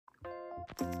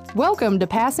Welcome to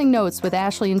Passing Notes with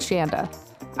Ashley and Shanda.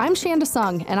 I'm Shanda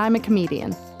Sung, and I'm a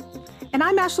comedian. And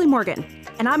I'm Ashley Morgan,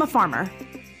 and I'm a farmer.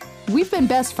 We've been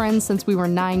best friends since we were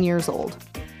 9 years old.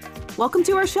 Welcome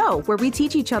to our show, where we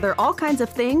teach each other all kinds of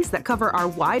things that cover our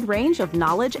wide range of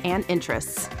knowledge and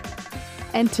interests.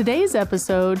 And today's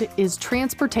episode is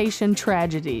transportation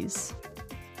tragedies.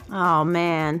 Oh,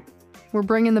 man. We're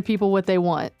bringing the people what they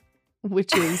want,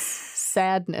 which is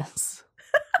sadness,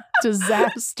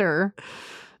 disaster,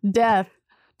 death,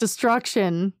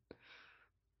 destruction.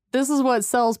 This is what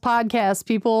sells podcasts,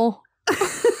 people.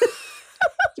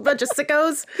 You bunch of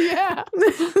sickos. Yeah.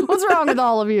 What's wrong with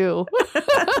all of you?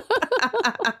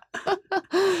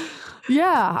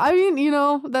 Yeah. I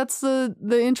mean, that's the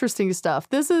interesting stuff.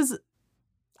 This is,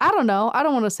 I don't know. I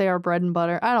don't want to say our bread and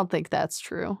butter. I don't think that's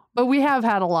true. But we have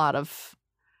had a lot of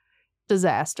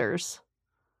disasters.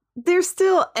 They're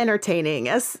still entertaining,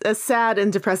 as sad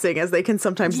and depressing as they can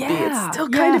sometimes be. It's still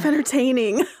kind of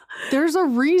entertaining. There's a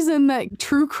reason that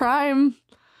true crime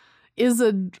is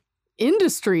an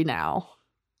industry now.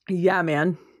 Yeah,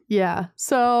 man. Yeah.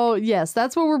 So, yes,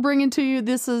 that's what we're bringing to you.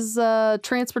 This is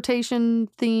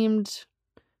transportation-themed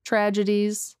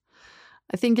tragedies.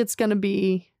 I think it's going to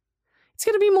be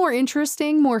more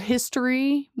interesting, more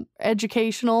history,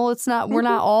 educational. We're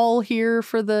not all here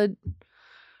for the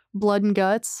blood and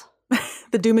guts.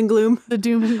 The doom and gloom. The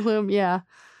doom and gloom, yeah.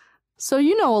 So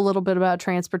you know a little bit about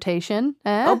transportation.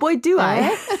 Oh boy, do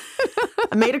I.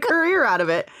 I made a career out of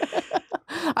it.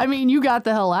 I mean, you got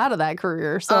the hell out of that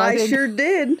career. So I sure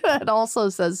did. That also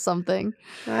says something.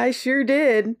 I sure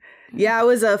did. Yeah, I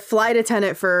was a flight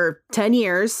attendant for 10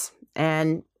 years,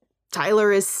 and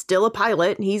Tyler is still a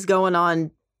pilot. He's going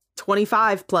on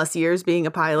 25 plus years being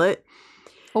a pilot.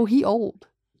 Oh, he old.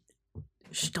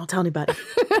 Shh, don't tell anybody.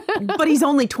 But he's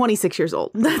only 26 years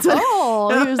old. That's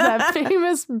what he was that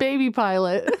famous baby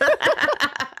pilot.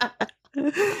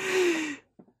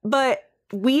 But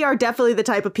we are definitely the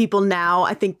type of people now,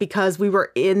 I think because we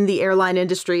were in the airline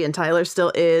industry and Tyler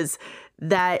still is,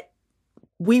 that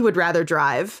we would rather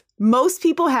drive. Most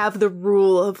people have the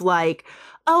rule of like,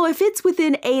 oh, if it's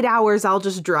within 8 hours, I'll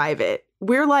just drive it.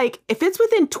 We're like, if it's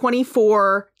within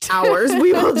 24 hours,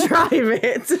 we will drive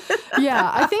it. Yeah,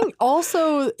 I think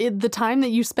also the time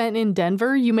that you spent in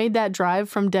Denver, you made that drive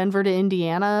from Denver to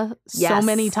Indiana so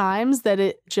many times that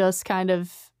it just kind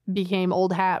of became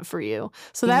old hat for you.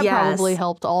 So that probably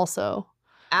helped also.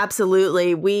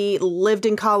 Absolutely. We lived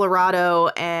in Colorado,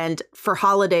 and for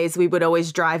holidays, we would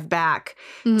always drive back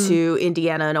to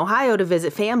Indiana and Ohio to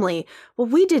visit family. Well,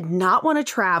 we did not want to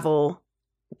travel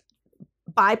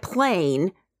by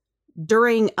plane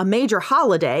during a major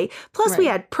holiday. Plus, we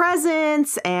had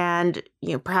presents and,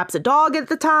 perhaps a dog at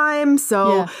the time.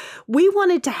 So we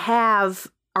wanted to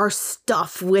have our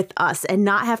stuff with us and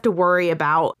not have to worry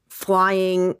about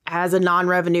flying as a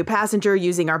non-revenue passenger,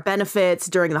 using our benefits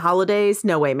during the holidays.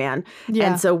 No way, man.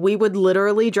 Yeah. And so we would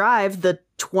literally drive the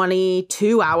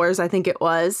 22 hours, I think it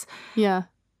was. Yeah.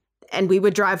 And we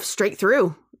would drive straight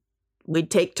through.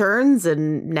 We'd take turns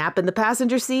and nap in the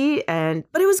passenger seat.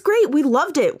 But it was great. We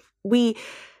loved it. We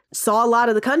saw a lot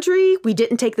of the country. We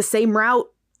didn't take the same route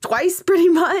twice, pretty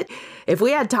much. If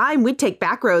we had time, we'd take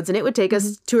back roads, and it would take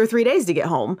us 2 or 3 days to get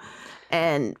home.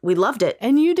 And we loved it.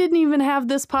 And you didn't even have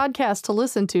this podcast to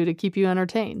listen to keep you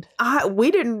entertained.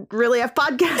 We didn't really have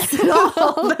podcasts at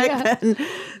all back then.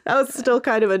 That was still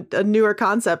kind of a newer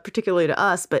concept, particularly to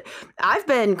us. But I've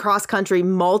been cross-country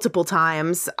multiple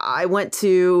times. I went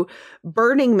to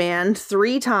Burning Man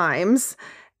 3 times,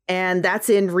 and that's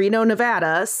in Reno,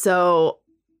 Nevada. So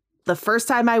the first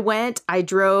time I went, I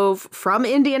drove from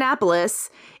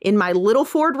Indianapolis in my little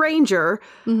Ford Ranger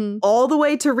all the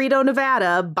way to Reno,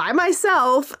 Nevada by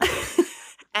myself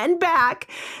and back.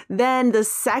 Then the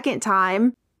second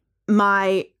time,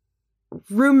 my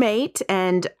roommate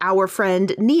and our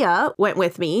friend Nia went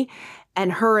with me,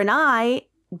 and her and I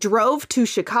drove to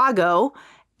Chicago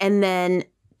and then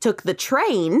took the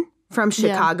train from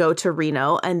Chicago to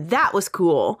Reno, and that was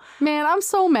cool. Man, I'm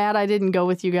so mad I didn't go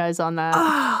with you guys on that.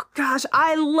 Oh, gosh.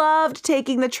 I loved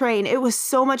taking the train. It was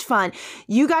so much fun.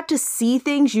 You got to see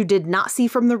things you did not see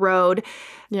from the road.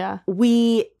 Yeah.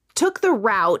 We took the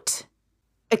route,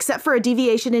 except for a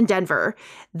deviation in Denver,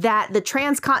 that the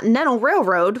Transcontinental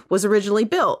Railroad was originally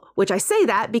built, which I say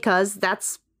that because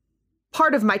that's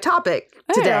part of my topic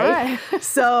today. Hey,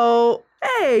 So...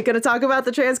 hey, gonna talk about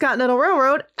the Transcontinental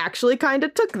Railroad, actually kind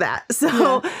of took that.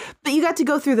 So, but you got to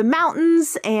go through the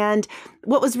mountains, and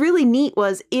what was really neat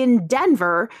was in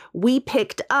Denver, we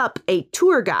picked up a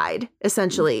tour guide,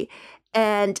 essentially,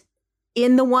 and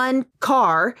in the one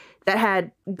car that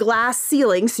had glass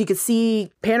ceilings so you could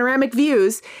see panoramic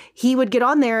views, he would get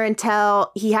on there and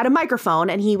he had a microphone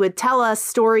and he would tell us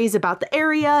stories about the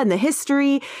area and the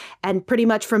history, and pretty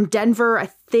much from Denver, I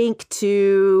think,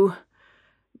 to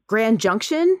Grand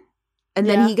Junction. And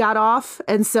then he got off.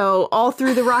 And so all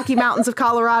through the Rocky Mountains of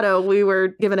Colorado, we were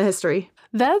given a history.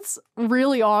 That's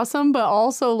really awesome, but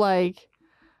also like,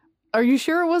 are you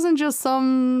sure it wasn't just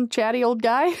some chatty old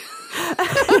guy?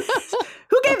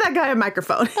 Who gave that guy a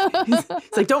microphone? He's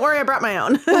like, don't worry, I brought my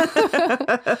own.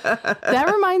 That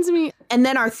reminds me. And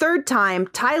then our third time,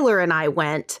 Tyler and I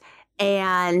went,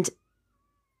 and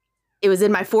it was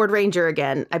in my Ford Ranger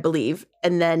again, I believe.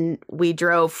 And then we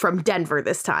drove from Denver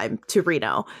this time to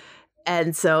Reno.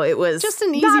 And so it was just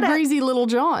an easy breezy little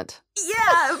jaunt.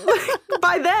 Yeah.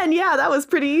 By then, yeah, that was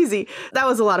pretty easy. That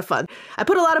was a lot of fun. I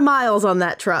put a lot of miles on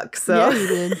that truck. So yeah, you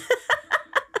did.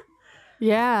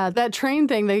 Yeah, that train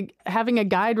thing, having a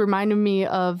guide reminded me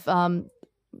of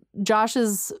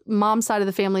Josh's mom's side of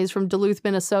the family is from Duluth,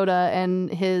 Minnesota,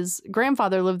 and his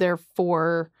grandfather lived there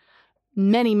for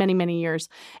many, many, many years.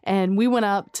 And we went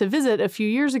up to visit a few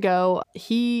years ago.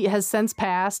 He has since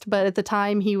passed, but at the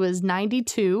time he was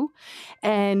 92.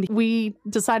 And we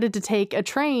decided to take a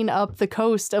train up the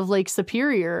coast of Lake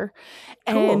Superior.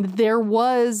 Cool. And there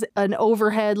was an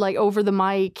overhead, like over the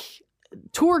mic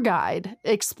tour guide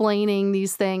explaining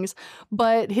these things,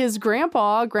 but his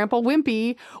grandpa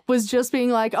Wimpy, was just being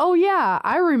like, oh yeah,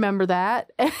 I remember that.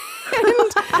 And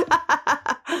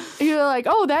you're like,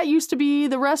 oh, that used to be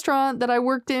the restaurant that I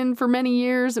worked in for many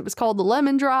years. It was called the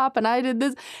Lemon Drop, and I did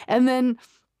this. And then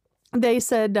they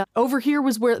said over here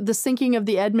was where the sinking of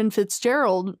the Edmund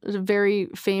Fitzgerald, a very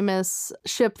famous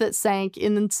ship that sank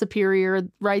in Superior,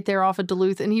 right there off of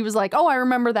Duluth. And he was like, oh, I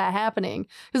remember that happening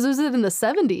because it was in the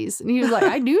 70s. And he was like,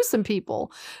 I knew some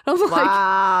people. I'm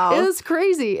like, it was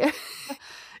crazy.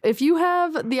 If you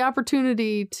have the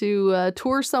opportunity to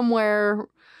tour somewhere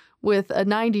with a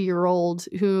 90-year-old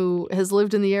who has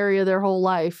lived in the area their whole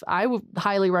life, I would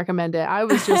highly recommend it. I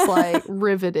was just like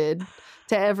riveted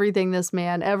to everything this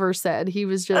man ever said. He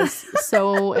was just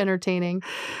so entertaining.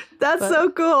 That's so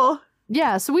cool.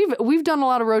 Yeah, so we've done a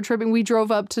lot of road tripping. We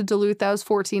drove up to Duluth. That was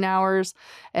 14 hours.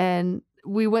 And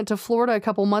we went to Florida a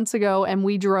couple months ago and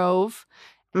we drove.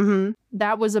 Mm-hmm.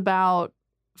 That was about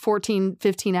 14,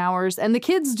 15 hours. And the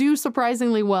kids do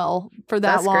surprisingly well for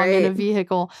that long in a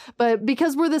vehicle. But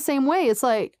because we're the same way, it's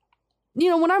like, you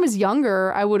know, when I was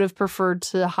younger, I would have preferred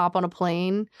to hop on a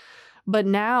plane. But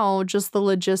now just the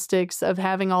logistics of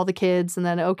having all the kids and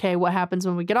then, okay, what happens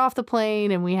when we get off the plane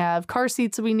and we have car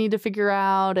seats that we need to figure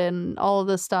out and all of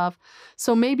this stuff.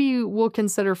 So maybe we'll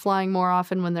consider flying more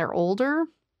often when they're older.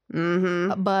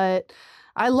 Mm-hmm. But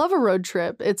I love a road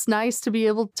trip. It's nice to be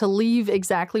able to leave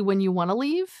exactly when you want to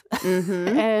leave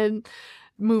and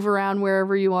move around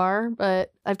wherever you are.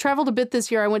 But I've traveled a bit this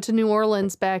year. I went to New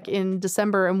Orleans back in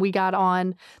December and we got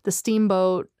on the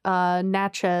steamboat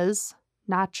Nachos.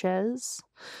 Nachos?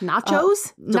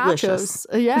 Delicious.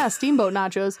 Yeah, steamboat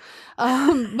nachos.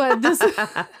 But this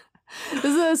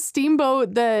is a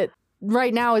steamboat that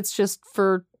right now it's just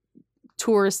for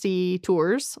touristy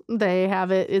tours. They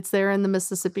have it. It's there in the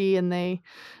Mississippi and they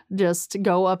just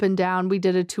go up and down. We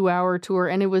did a 2-hour tour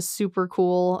and it was super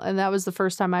cool. And that was the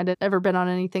first time I'd ever been on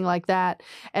anything like that.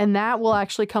 And that will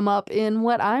actually come up in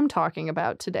what I'm talking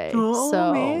about today.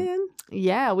 Oh, man.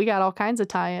 Yeah, we got all kinds of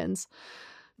tie-ins.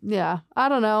 Yeah, I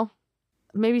don't know.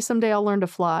 Maybe someday I'll learn to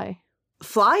fly.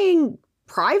 Flying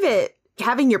private,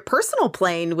 having your personal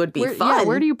plane would be fun. Yeah,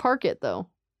 where do you park it, though?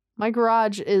 My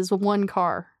garage is one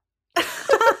car.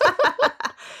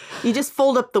 You just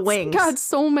fold up the wings. It's got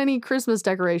so many Christmas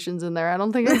decorations in there. I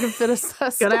don't think I can fit a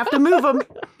Cessna. Gonna have to move them.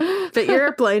 Fit your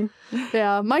airplane.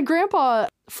 Yeah, my grandpa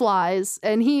flies,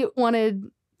 and he wanted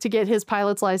to get his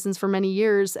pilot's license for many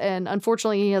years. And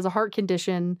unfortunately, he has a heart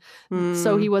condition,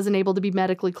 so he wasn't able to be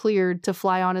medically cleared to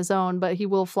fly on his own, but he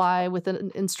will fly with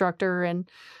an instructor. And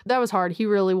that was hard. He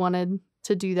really wanted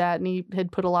to do that, and he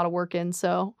had put a lot of work in.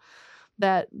 So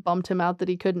that bumped him out that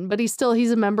he couldn't. But he's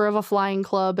a member of a flying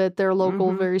club at their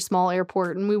local, very small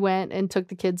airport. And we went and took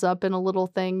the kids up in a little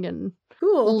thing. And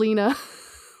cool. Lena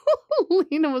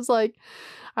was like,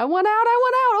 I went out,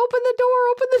 open the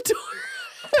door.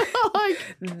 Like,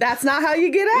 that's not how you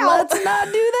get out. Let's not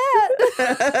do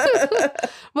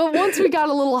that. But once we got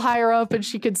a little higher up and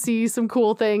she could see some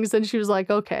cool things, then she was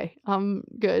like, okay, I'm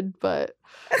good. But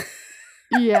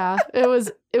yeah, it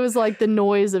was like the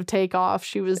noise of takeoff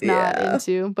she was not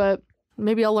into. But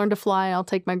maybe I'll learn to fly. I'll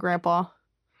take my grandpa.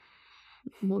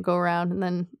 We'll go around and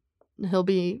then he'll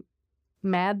be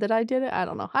mad that I did it. I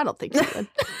don't know. I don't think he would.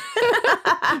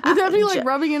 Would that be like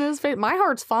rubbing it in his face? My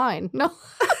heart's fine. No.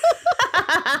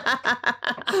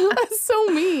 That's so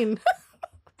mean.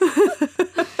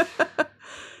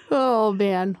 Oh,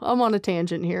 man. I'm on a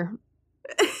tangent here.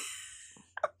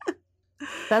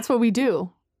 That's what we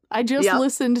do. I just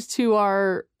listened to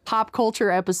our pop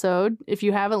culture episode. If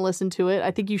you haven't listened to it,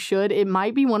 I think you should. It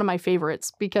might be one of my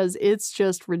favorites because it's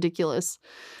just ridiculous.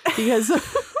 Because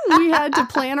we had to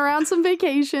plan around some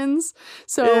vacations.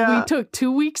 So we took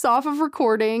 2 weeks off of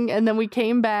recording and then we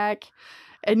came back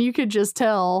and you could just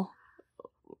tell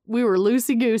we were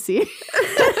loosey-goosey.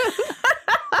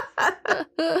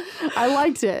 I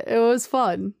liked it. It was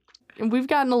fun. And we've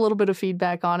gotten a little bit of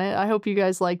feedback on it. I hope you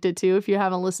guys liked it too. If you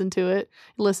haven't listened to it,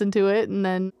 listen to it and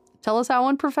then tell us how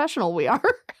unprofessional we are.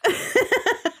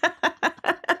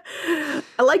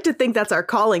 I like to think that's our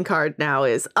calling card now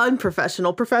is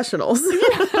unprofessional professionals.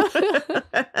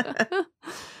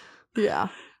 Yeah.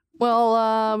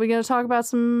 Well, we going to talk about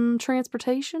some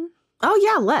transportation? Oh,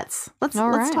 yeah, let's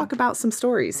talk about some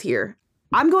stories here.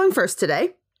 I'm going first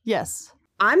today. Yes.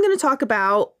 I'm going to talk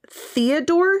about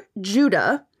Theodore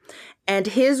Judah and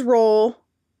his role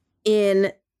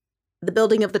in the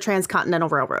building of the Transcontinental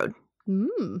Railroad.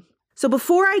 So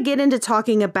before I get into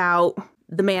talking about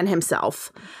the man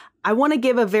himself, I want to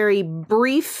give a very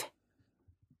brief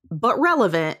but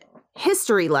relevant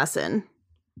history lesson.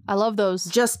 I love those.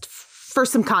 Just for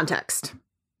some context.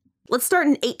 Let's start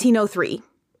in 1803.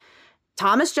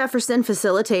 Thomas Jefferson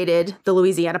facilitated the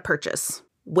Louisiana Purchase,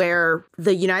 where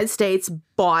the United States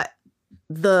bought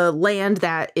the land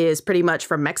that is pretty much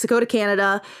from Mexico to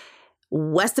Canada,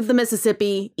 west of the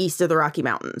Mississippi, east of the Rocky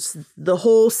Mountains, the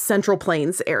whole Central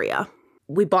Plains area.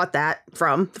 We bought that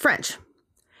from the French.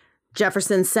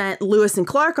 Jefferson sent Lewis and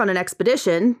Clark on an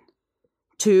expedition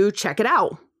to check it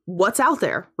out. What's out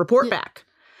there? Report back.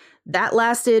 That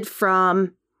lasted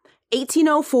from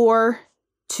 1804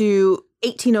 to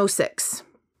 1806.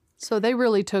 So they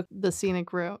really took the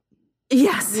scenic route.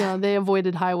 Yes. Yeah, they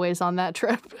avoided highways on that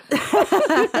trip.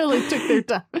 They really took their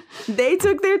time. They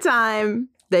took their time.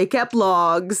 They kept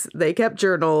logs. They kept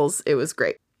journals. It was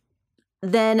great.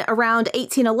 Then around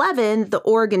 1811, the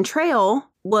Oregon Trail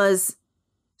was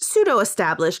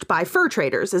pseudo-established by fur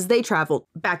traders as they traveled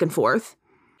back and forth.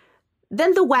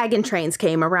 Then the wagon trains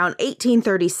came around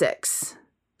 1836.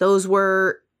 Those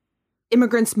were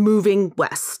immigrants moving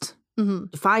west to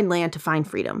find land, to find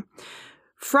freedom.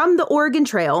 From the Oregon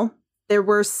Trail, there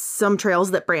were some trails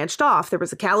that branched off. There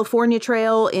was a California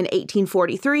Trail in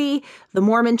 1843, the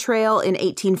Mormon Trail in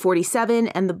 1847,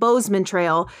 and the Bozeman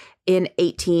Trail in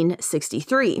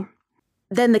 1863.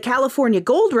 Then the California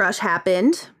Gold Rush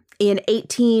happened in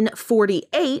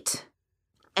 1848,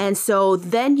 and so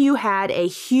then you had a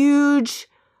huge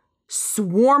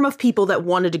swarm of people that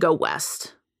wanted to go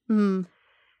west. In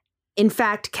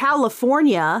fact,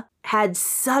 California had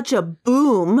such a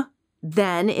boom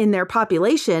then in their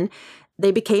population,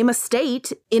 they became a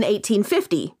state in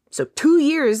 1850. So 2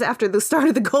 years after the start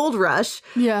of the gold rush,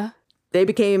 they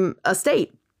became a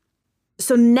state.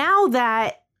 So now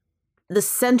that the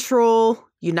central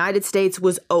United States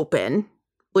was open,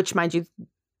 which, mind you,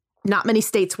 not many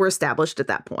states were established at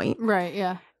that point. Right,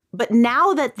 yeah. But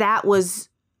now that that was,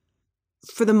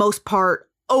 for the most part,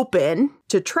 open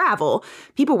to travel,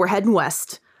 people were heading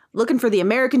west, looking for the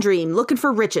American dream, looking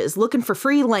for riches, looking for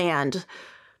free land,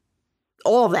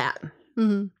 all that.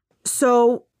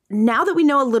 So now that we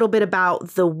know a little bit about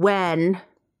the when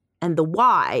and the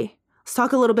why, let's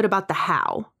talk a little bit about the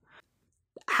how.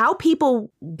 How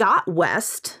people got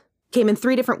west came in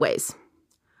 3 different ways.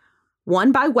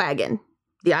 One, by wagon,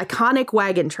 the iconic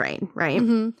wagon train, right?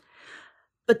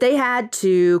 But they had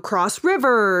to cross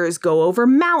rivers, go over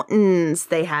mountains.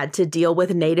 They had to deal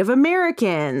with Native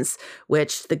Americans,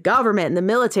 which the government and the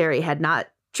military had not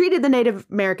treated the Native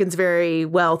Americans very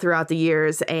well throughout the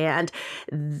years. And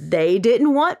they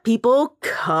didn't want people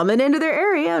coming into their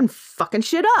area and fucking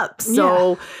shit up.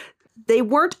 So they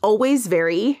weren't always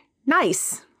very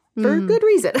nice for good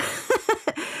reason.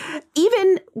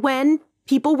 Even when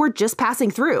people were just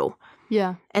passing through.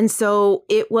 Yeah. And so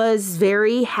it was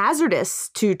very hazardous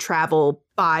to travel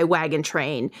by wagon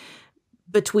train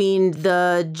between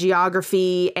the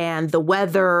geography and the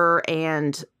weather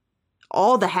and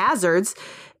all the hazards.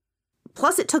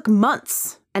 Plus, it took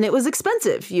months and it was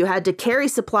expensive. You had to carry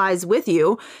supplies with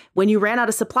you. When you ran out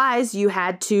of supplies, you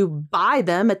had to buy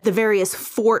them at the various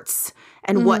forts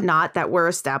and whatnot that were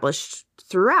established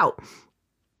throughout.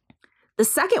 The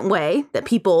second way that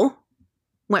people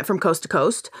went from coast to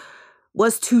coast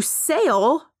was to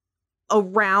sail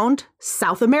around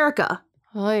South America.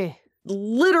 Oy.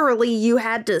 Literally, you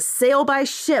had to sail by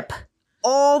ship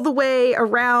all the way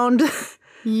around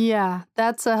Yeah,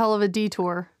 that's a hell of a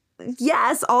detour.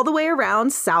 Yes, all the way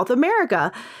around South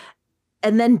America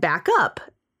and then back up.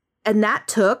 And that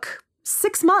took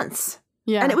 6 months.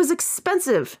 Yeah. And it was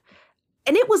expensive.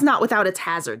 And it was not without its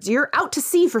hazards. You're out to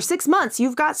sea for 6 months.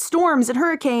 You've got storms and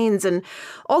hurricanes and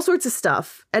all sorts of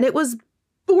stuff. And it was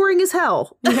boring as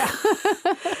hell. Yeah.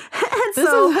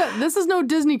 And this is no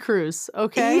Disney cruise,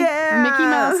 okay? Yeah. Mickey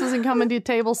Mouse isn't coming to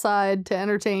tableside to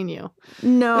entertain you.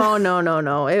 No.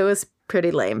 It was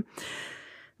pretty lame.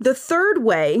 The third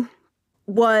way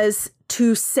was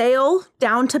to sail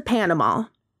down to Panama,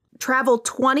 travel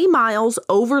 20 miles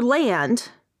overland,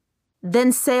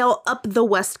 then sail up the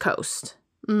West Coast.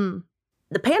 Mm.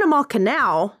 The Panama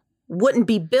Canal wouldn't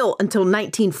be built until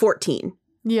 1914.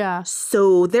 Yeah.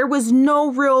 So there was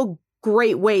no real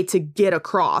great way to get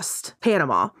across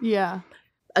Panama. Yeah.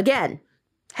 Again,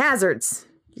 hazards.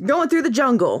 You're going through the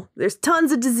jungle. There's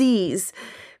tons of disease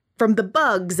from the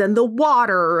bugs and the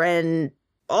water and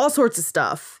all sorts of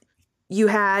stuff. You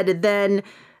had then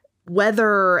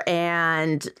weather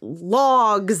and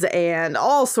logs and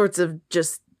all sorts of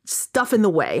just stuff in the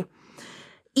way.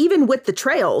 Even with the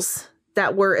trails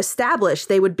that were established,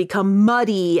 they would become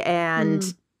muddy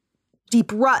and deep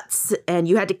ruts, and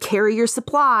you had to carry your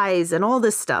supplies and all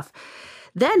this stuff.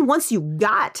 Then once you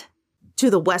got to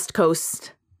the West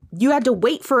Coast, you had to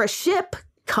wait for a ship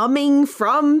coming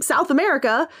from South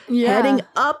America, heading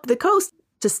up the coast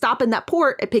to stop in that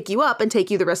port and pick you up and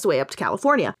take you the rest of the way up to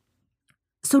California.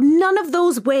 So none of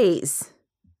those ways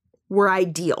were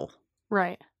ideal.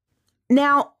 Right.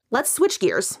 Now, let's switch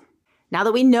gears. Now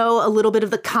that we know a little bit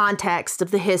of the context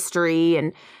of the history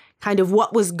and kind of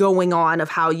what was going on of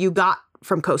how you got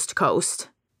from coast to coast,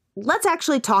 let's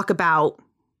actually talk about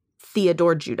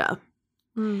Theodore Judah.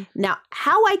 Now,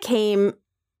 how I came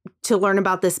to learn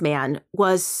about this man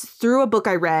was through a book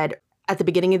I read at the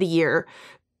beginning of the year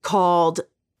called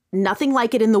Nothing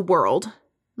Like It in the World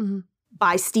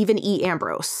by Stephen E.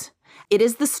 Ambrose. It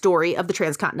is the story of the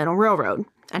Transcontinental Railroad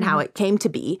and how it came to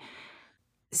be.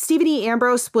 Stephen E.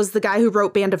 Ambrose was the guy who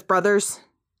wrote Band of Brothers.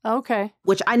 Okay.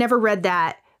 Which I never read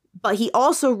that, but he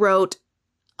also wrote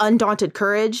Undaunted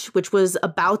Courage, which was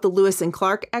about the Lewis and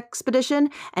Clark expedition,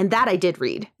 and that I did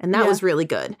read, and that was really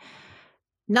good.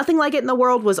 Nothing Like It in the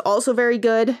World was also very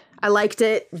good. I liked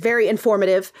it. Very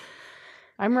informative.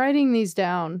 I'm writing these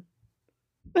down.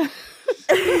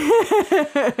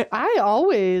 I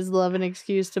always love an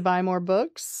excuse to buy more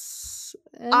books.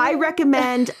 I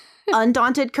recommend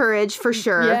Undaunted Courage for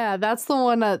sure. Yeah, that's the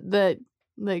one that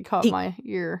caught my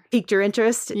ear. Piqued your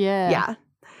interest? Yeah. Yeah.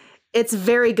 It's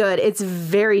very good. It's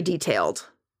very detailed.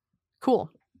 Cool.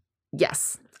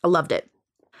 Yes, I loved it.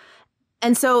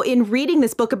 And so in reading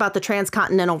this book about the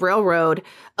Transcontinental Railroad,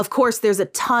 of course, there's a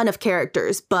ton of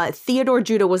characters, but Theodore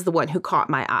Judah was the one who caught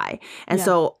my eye. And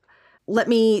so let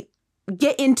me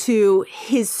get into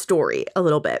his story a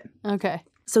little bit. Okay.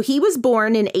 So he was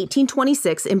born in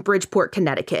 1826 in Bridgeport,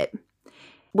 Connecticut.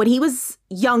 When he was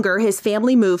younger, his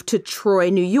family moved to Troy,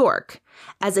 New York.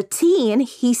 As a teen,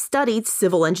 he studied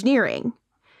civil engineering.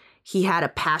 He had a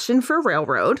passion for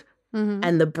railroad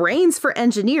and the brains for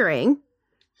engineering.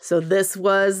 So this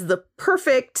was the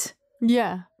perfect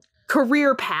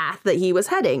career path that he was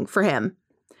heading for him.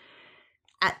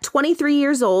 At 23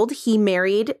 years old, he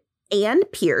married Anne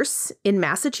Pierce in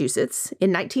Massachusetts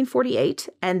in 1948,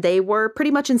 and they were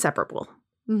pretty much inseparable.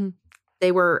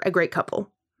 They were a great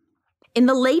couple. In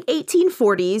the late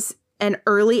 1840s and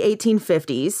early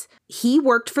 1850s, he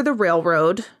worked for the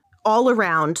railroad all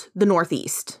around the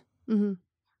Northeast,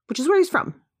 which is where he's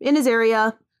from, in his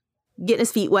area, getting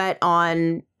his feet wet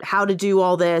on how to do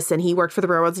all this. And he worked for the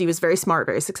railroads. He was very smart,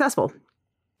 very successful.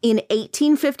 In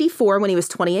 1854, when he was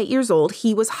 28 years old,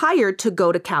 he was hired to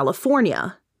go to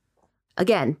California.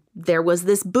 Again, there was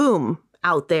this boom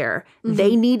out there.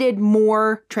 They needed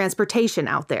more transportation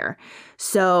out there.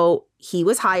 So he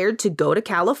was hired to go to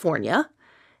California.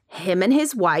 Him and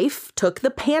his wife took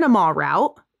the Panama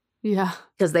route. Yeah.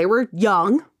 Because they were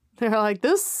young. They're like,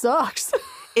 this sucks.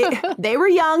 They were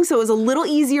young, so it was a little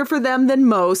easier for them than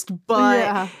most.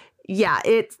 But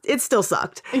it still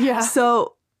sucked. Yeah.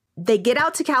 So they get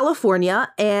out to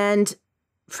California, and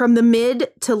from the mid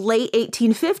to late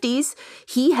 1850s,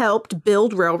 he helped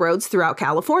build railroads throughout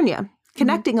California,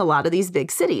 connecting a lot of these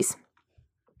big cities.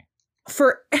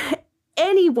 For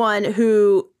anyone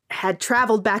who had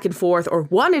traveled back and forth or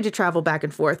wanted to travel back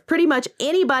and forth, pretty much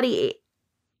anybody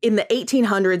in the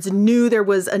 1800s knew there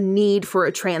was a need for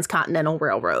a transcontinental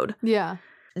railroad. Yeah.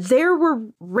 There were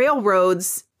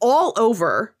railroads all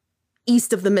over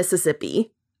east of the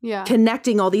Mississippi,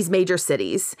 connecting all these major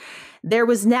cities. There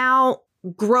was now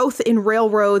growth in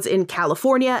railroads in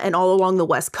California and all along the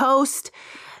West Coast,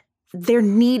 there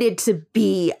needed to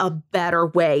be a better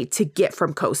way to get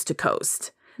from coast to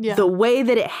coast. Yeah. The way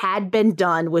that it had been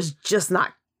done was just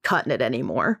not cutting it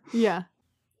anymore. Yeah.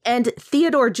 And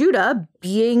Theodore Judah,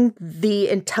 being the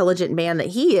intelligent man that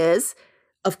he is,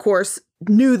 of course,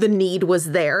 knew the need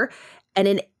was there. And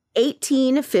in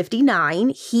 1859,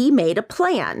 he made a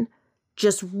plan,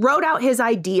 just wrote out his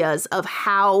ideas of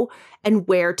how and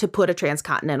where to put a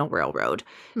transcontinental railroad,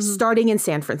 starting in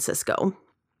San Francisco.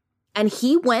 And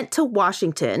he went to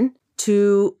Washington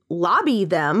to lobby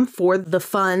them for the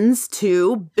funds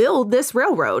to build this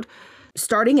railroad,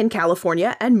 starting in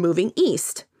California and moving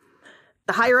east.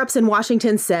 The higher-ups in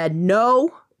Washington said no,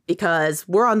 because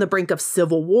we're on the brink of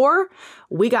civil war.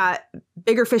 We got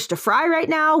bigger fish to fry right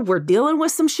now. We're dealing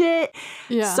with some shit.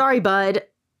 Yeah. Sorry, bud.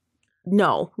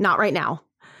 No, not right now.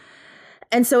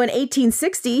 And so in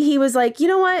 1860, he was like, you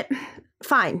know what?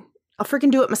 Fine. I'll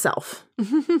freaking do it myself.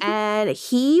 And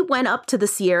he went up to the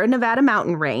Sierra Nevada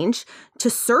mountain range to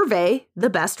survey the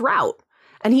best route.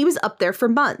 And he was up there for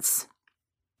months.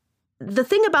 The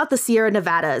thing about the Sierra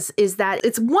Nevadas is that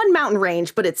it's one mountain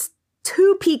range, but it's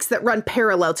two peaks that run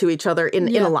parallel to each other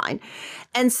in a line.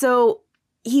 And so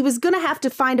he was going to have to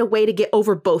find a way to get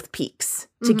over both peaks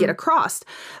to get across.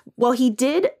 Well, he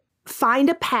did find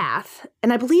a path,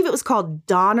 and I believe it was called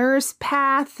Donner's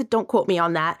Path. Don't quote me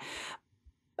on that.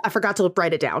 I forgot to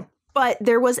write it down. But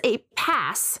there was a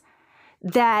pass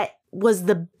that was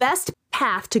the best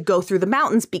path to go through the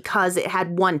mountains because it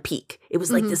had one peak. It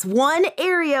was like this one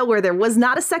area where there was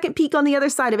not a second peak on the other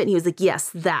side of it. And he was like,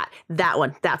 yes, that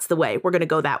one, that's the way. We're going to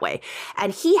go that way.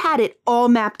 And he had it all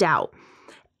mapped out.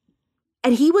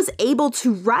 And he was able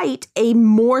to write a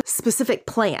more specific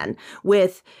plan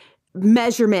with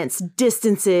measurements,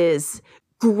 distances,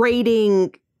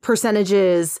 grading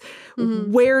percentages,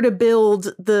 where to build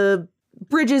the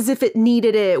bridges if it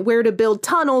needed it, where to build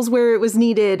tunnels where it was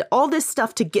needed, all this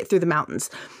stuff to get through the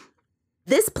mountains.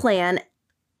 This plan,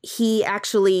 he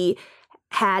actually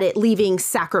had it leaving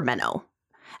Sacramento.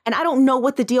 And I don't know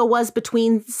what the deal was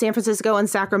between San Francisco and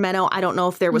Sacramento. I don't know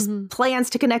if there was plans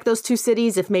to connect those two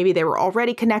cities, if maybe they were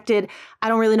already connected. I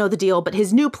don't really know the deal. But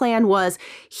his new plan was,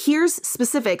 here's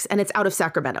specifics, and it's out of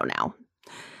Sacramento now.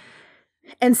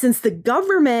 And since the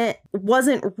government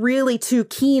wasn't really too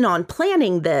keen on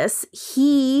planning this,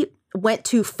 he went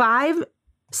to 5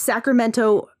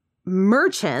 Sacramento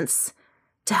merchants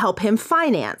to help him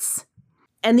finance.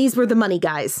 And these were the money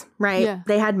guys, right? Yeah.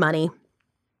 They had money.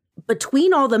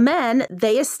 Between all the men,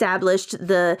 they established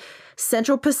the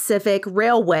Central Pacific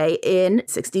Railway in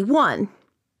 61.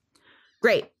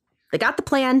 Great. They got the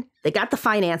plan. They got the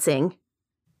financing.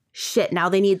 Shit, now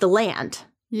they need the land.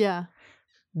 Yeah.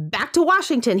 Back to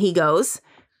Washington he goes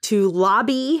to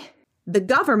lobby the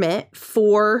government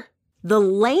for the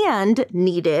land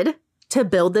needed to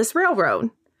build this railroad.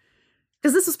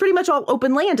 Because this was pretty much all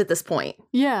open land at this point.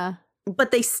 Yeah.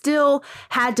 But they still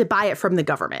had to buy it from the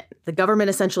government. The government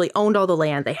essentially owned all the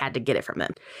land. They had to get it from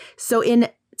them. So in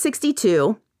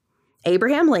 62,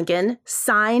 Abraham Lincoln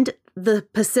signed the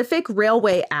Pacific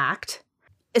Railway Act,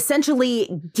 essentially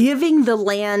giving the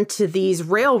land to these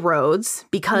railroads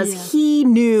because he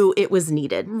knew it was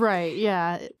needed. Right,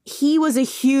 yeah. He was a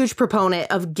huge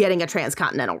proponent of getting a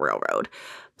transcontinental railroad.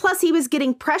 Plus, he was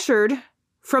getting pressured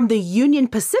from the Union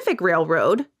Pacific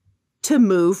Railroad to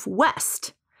move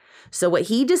west. So what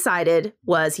he decided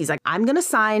was, he's like, I'm going to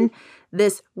sign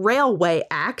this Railway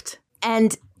Act,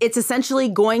 and it's essentially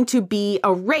going to be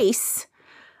a race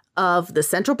of the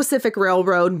Central Pacific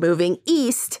Railroad moving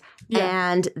east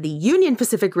and the Union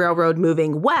Pacific Railroad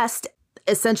moving west,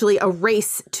 essentially a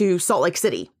race to Salt Lake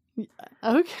City.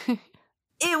 Okay.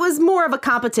 It was more of a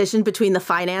competition between the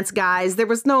finance guys. There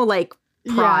was no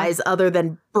prize other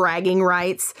than bragging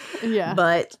rights. Yeah.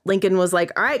 But Lincoln was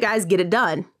like, all right, guys, get it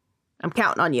done. I'm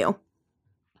counting on you.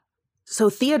 So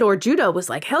Theodore Judah was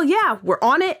like, hell yeah, we're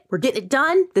on it. We're getting it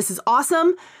done. This is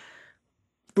awesome.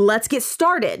 Let's get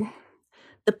started.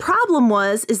 The problem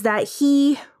is that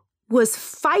he was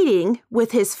fighting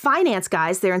with his finance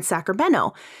guys there in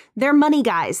Sacramento. They're money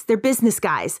guys. They're business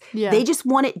guys. Yeah. They just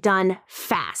want it done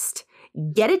fast.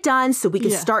 Get it done so we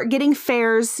can start getting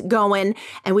fares going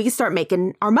and we can start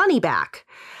making our money back.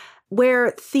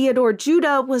 Where Theodore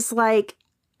Judah was like,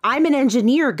 I'm an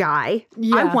engineer guy.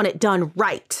 I want it done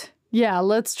right. Yeah,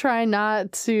 let's try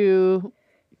not to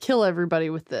kill everybody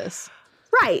with this.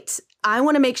 Right. I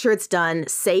want to make sure it's done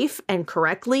safe and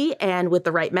correctly and with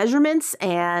the right measurements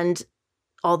and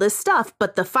all this stuff.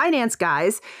 But the finance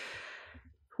guys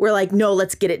were like, no,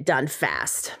 let's get it done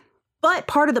fast. But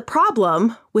part of the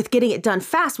problem with getting it done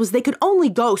fast was they could only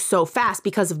go so fast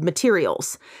because of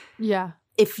materials. Yeah.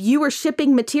 If you were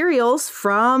shipping materials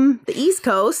from the East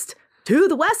Coast to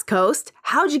the West Coast,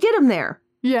 how'd you get them there?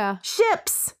 Yeah.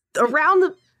 Ships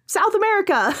around South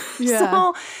America. Yeah.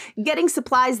 So getting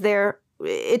supplies there,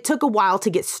 it took a while to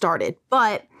get started,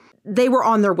 but they were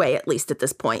on their way, at least at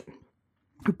this point.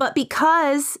 But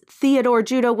because Theodore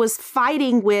Judah was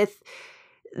fighting with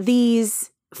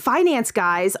these finance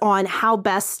guys on how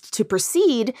best to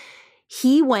proceed,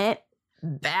 he went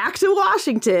back to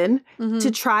Washington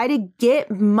to try to get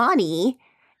money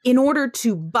in order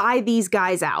to buy these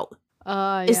guys out.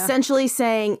 Essentially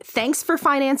saying, thanks for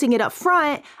financing it up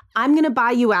front. I'm going to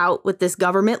buy you out with this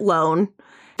government loan.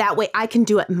 That way I can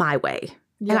do it my way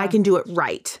and I can do it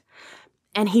right.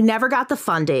 And he never got the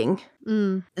funding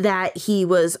that he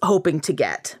was hoping to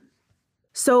get.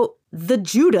 So the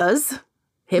Judahs,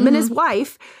 him and his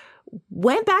wife,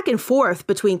 went back and forth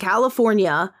between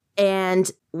California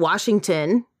and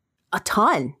Washington a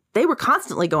ton. They were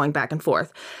constantly going back and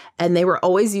forth, and they were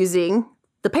always using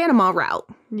the Panama route.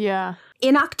 Yeah.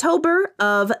 In October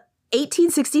of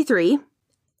 1863,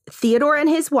 Theodore and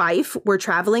his wife were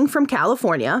traveling from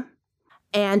California,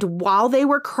 and while they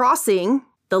were crossing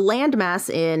the landmass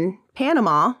in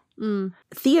Panama,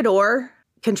 Theodore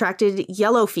contracted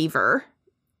yellow fever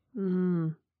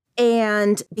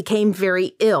and became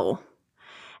very ill.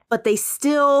 But they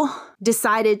still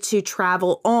decided to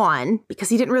travel on because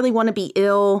he didn't really want to be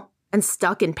ill and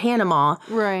stuck in Panama.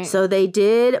 Right. So they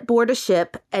did board a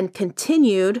ship and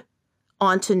continued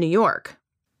on to New York,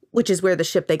 which is where the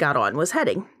ship they got on was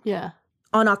heading. Yeah.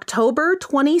 On October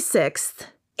 26th,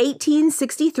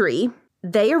 1863,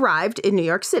 they arrived in New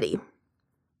York City.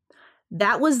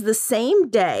 That was the same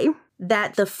day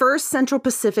that the first Central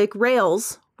Pacific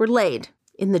rails were laid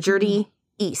in the journey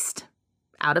east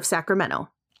out of Sacramento.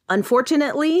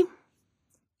 Unfortunately,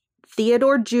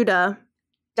 Theodore Judah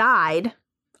died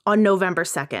on November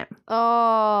 2nd.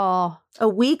 Oh. A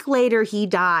week later, he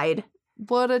died.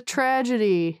 What a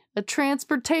tragedy. A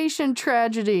transportation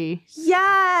tragedy.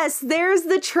 Yes, there's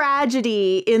the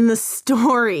tragedy in the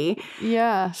story.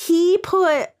 Yeah. He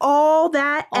put all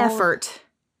that effort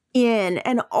in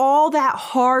and all that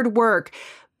hard work,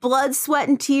 blood, sweat,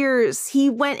 and tears. He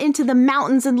went into the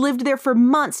mountains and lived there for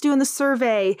months doing the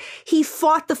survey. He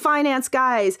fought the finance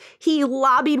guys. He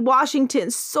lobbied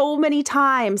Washington so many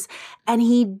times. And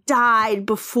he died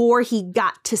before he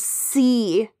got to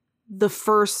see the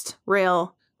first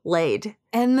rail laid.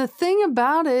 And the thing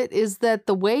about it is that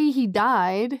the way he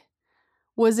died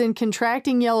was in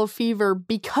contracting yellow fever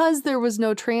because there was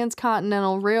no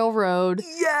transcontinental railroad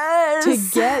to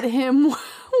get him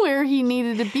where he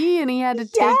needed to be, and he had to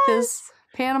take this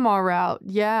Panama route.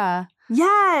 Yeah.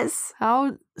 Yes.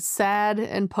 How sad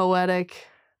and poetic.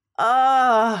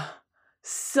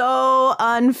 So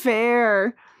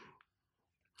unfair.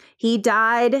 He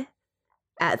died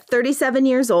at 37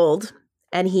 years old,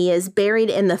 and he is buried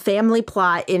in the family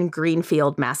plot in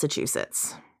Greenfield,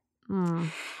 Massachusetts.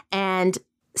 And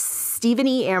Stephen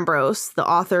E. Ambrose, the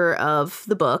author of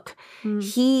the book,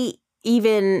 he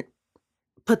even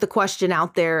put the question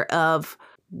out there of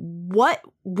what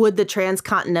would the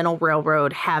Transcontinental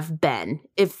Railroad have been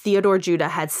if Theodore Judah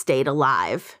had stayed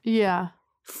alive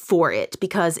for it?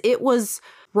 Because it was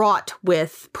wrought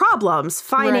with problems,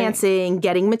 financing,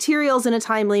 getting materials in a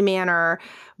timely manner,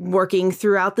 working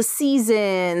throughout the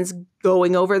seasons,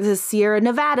 going over the Sierra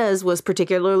Nevadas was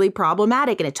particularly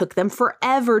problematic, and it took them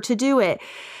forever to do it.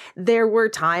 There were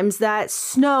times that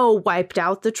snow wiped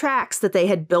out the tracks that they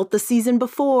had built the season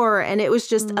before, and it was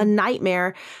just a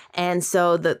nightmare. And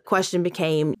so the question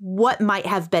became, what might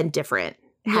have been different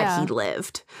had he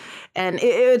lived? And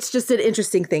it's just an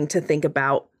interesting thing to think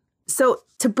about. So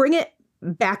to bring it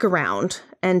back around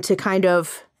and to kind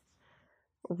of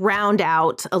round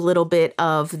out a little bit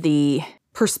of the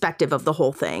perspective of the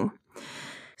whole thing.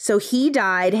 So he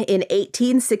died in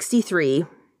 1863.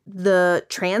 The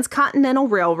Transcontinental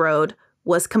Railroad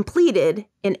was completed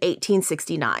in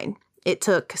 1869. It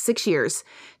took 6 years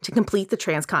to complete the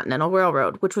Transcontinental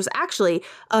Railroad, which was actually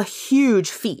a huge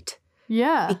feat.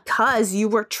 Yeah. Because you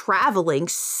were traveling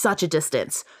such a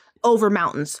distance over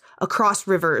mountains, across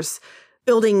rivers,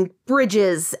 building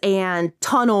bridges and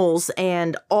tunnels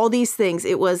and all these things.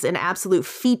 It was an absolute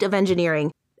feat of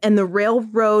engineering. And the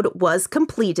railroad was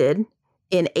completed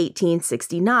in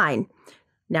 1869.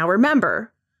 Now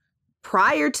remember,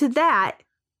 prior to that,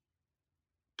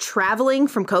 traveling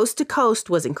from coast to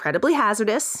coast was incredibly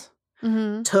hazardous,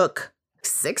 took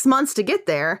 6 months to get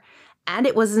there, and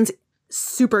it wasn't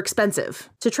super expensive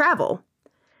to travel.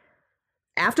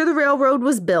 After the railroad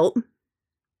was built,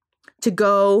 to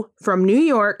go from New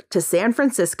York to San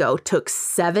Francisco took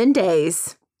 7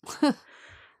 days.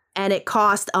 And it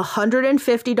cost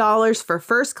 $150 for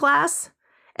first class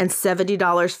and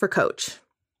 $70 for coach.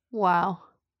 Wow.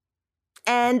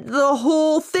 And the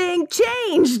whole thing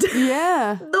changed.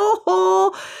 Yeah. The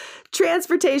whole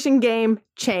transportation game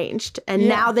changed. And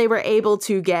now they were able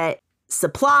to get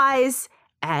supplies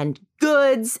and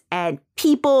goods and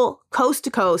people coast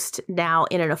to coast now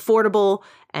in an affordable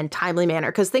and timely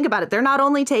manner. Because think about it, they're not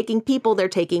only taking people, they're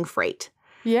taking freight.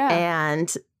 Yeah.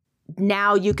 And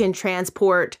now you can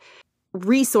transport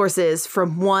resources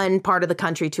from one part of the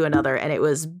country to another. And it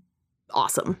was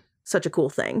awesome. Such a cool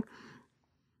thing.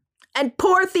 And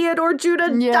poor Theodore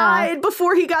Judah died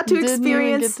before he got to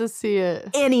experience get to see it.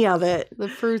 Any of it. The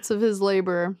fruits of his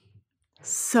labor.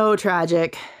 So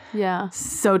tragic. Yeah.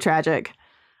 So tragic.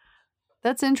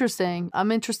 That's interesting.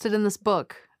 I'm interested in this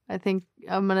book. I think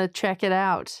I'm going to check it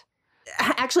out.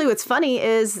 Actually, what's funny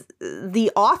is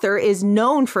the author is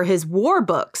known for his war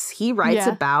books. He writes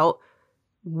about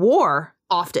war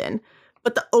often,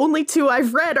 but the only 2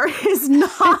 I've read are his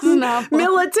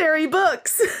non-military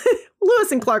books.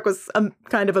 Lewis and Clark was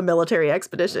kind of a military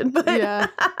expedition, but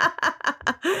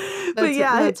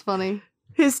that's funny.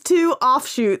 His 2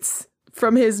 offshoots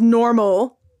from his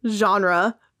normal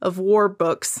genre of war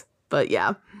books, but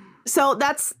yeah. So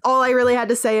that's all I really had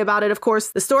to say about it. Of course,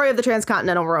 the story of the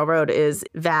Transcontinental Railroad is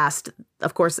vast.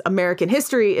 Of course, American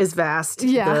history is vast.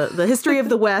 Yeah. The history of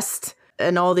the West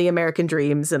and all the American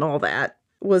dreams and all that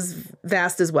was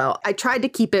vast as well. I tried to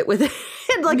keep it within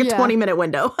like a 20-minute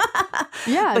window.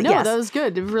 That was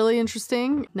good. Really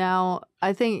interesting. Now,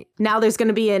 I think... Now there's going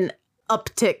to be an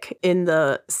uptick in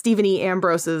the Stephen E.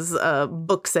 Ambrose's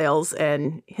book sales,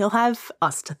 and he'll have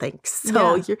us to thank.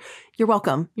 So you're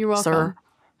welcome. You're welcome. Sir.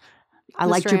 I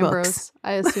liked your books.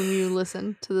 I assume you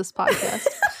listen to this podcast.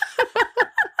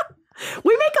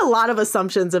 We make a lot of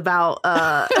assumptions about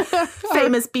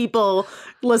famous people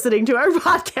listening to our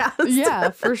podcast. Yeah,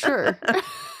 for sure.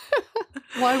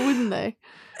 Why wouldn't they?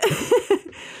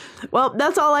 Well,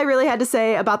 that's all I really had to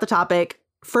say about the topic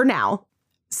for now.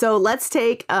 So let's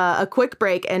take a quick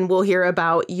break and we'll hear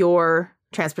about your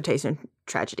transportation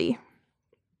tragedy.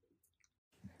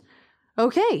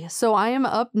 Okay, so I am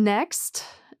up next.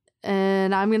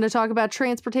 And I'm going to talk about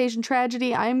transportation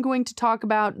tragedy. I'm going to talk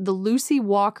about the Lucy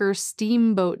Walker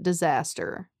steamboat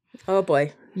disaster. Oh,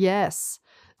 boy. Yes.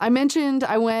 I mentioned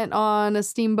I went on a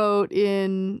steamboat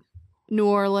in New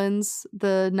Orleans,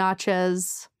 the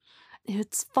Natchez.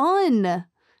 It's fun.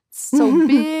 It's so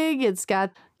big. It's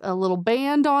got a little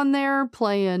band on there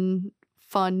playing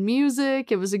fun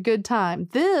music. It was a good time.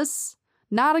 This,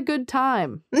 not a good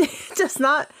time.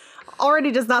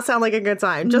 Already does not sound like a good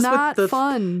time. Just not with the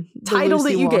fun. Title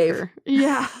that you gave.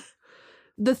 Yeah.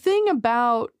 The thing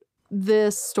about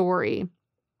this story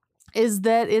is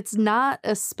that it's not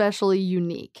especially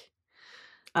unique.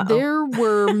 Uh-oh.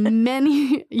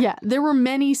 There were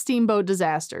many steamboat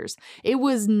disasters. It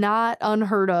was not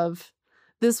unheard of.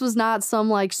 This was not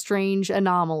some like strange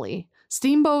anomaly.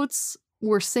 Steamboats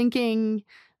were sinking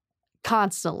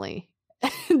constantly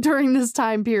during this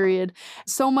time period,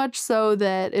 so much so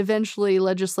that eventually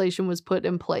legislation was put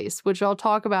in place, which I'll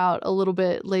talk about a little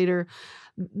bit later.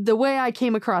 The way I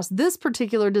came across this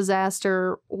particular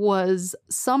disaster was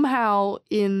somehow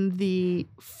in the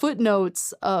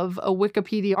footnotes of a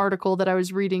Wikipedia article that I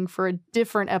was reading for a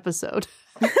different episode.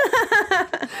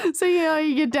 So,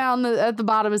 you get down at the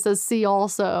bottom, it says see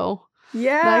also.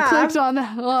 Yeah. And I clicked on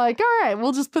that, like, all right,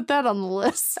 we'll just put that on the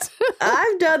list.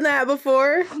 I've done that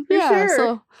before. Sure.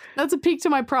 So that's a peek to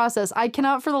my process. I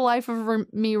cannot for the life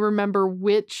of me remember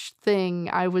which thing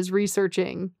I was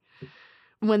researching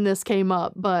when this came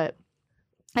up. But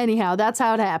anyhow, that's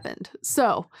how it happened.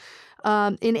 So in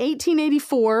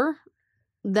 1884,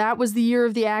 that was the year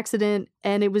of the accident,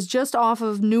 and it was just off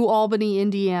of New Albany,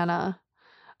 Indiana,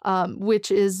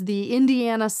 which is the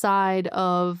Indiana side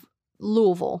of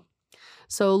Louisville.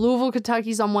 So Louisville,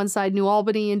 Kentucky's on one side, New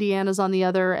Albany, Indiana's on the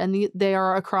other, and they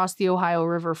are across the Ohio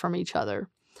River from each other.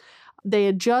 They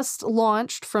had just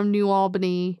launched from New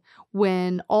Albany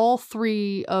when all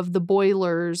 3 of the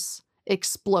boilers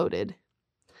exploded.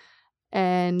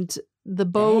 And the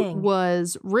boat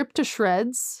was ripped to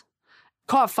shreds,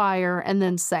 caught fire, and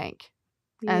then sank,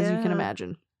 as you can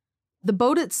imagine. The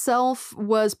boat itself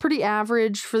was pretty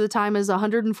average for the time, as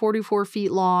 144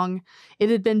 feet long. It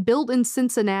had been built in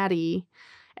Cincinnati,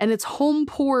 and its home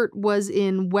port was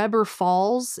in Weber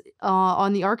Falls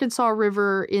on the Arkansas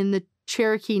River in the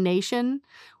Cherokee Nation,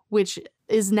 which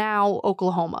is now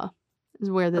Oklahoma. is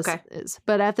where this is.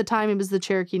 But at the time, it was the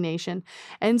Cherokee Nation.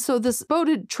 And so this boat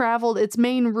had traveled, its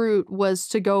main route was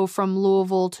to go from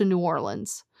Louisville to New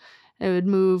Orleans. It would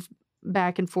move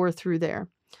back and forth through there.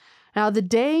 Now, the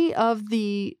day of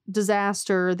the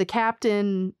disaster, the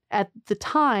captain at the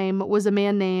time was a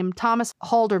man named Thomas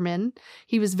Halderman.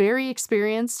 He was very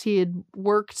experienced. He had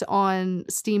worked on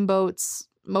steamboats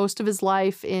most of his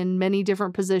life in many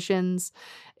different positions.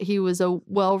 He was a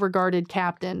well-regarded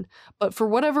captain. But for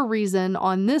whatever reason,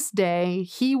 on this day,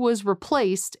 he was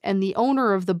replaced, and the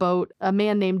owner of the boat, a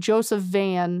man named Joseph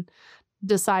Van,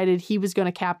 decided he was going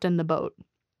to captain the boat.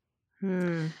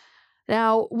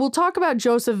 Now, we'll talk about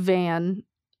Joseph Van.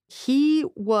 He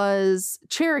was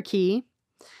Cherokee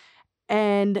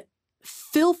and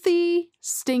filthy,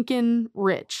 stinking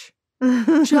rich.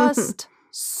 Just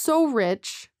so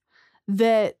rich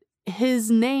that his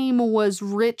name was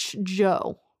Rich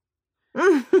Joe.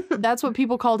 That's what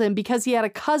people called him because he had a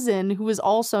cousin who was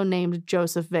also named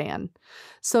Joseph Van.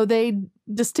 So they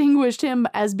distinguished him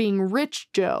as being Rich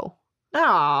Joe.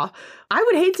 Aw, I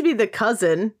would hate to be the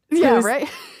cousin. Yeah, right?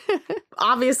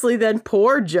 Obviously then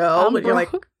poor Joe, but you're like,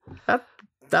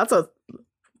 that's a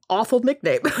awful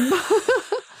nickname.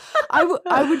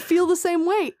 I would feel the same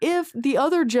way if the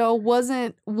other Joe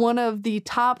wasn't one of the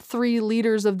top 3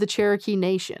 leaders of the Cherokee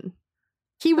Nation.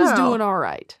 He was doing all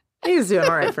right. He was doing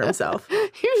all right for himself.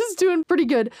 He was doing pretty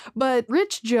good. But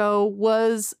Rich Joe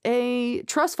was a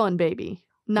trust fund baby.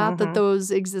 Not that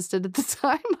those existed at the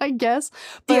time, I guess.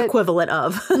 But the equivalent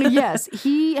of. Yes,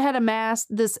 he had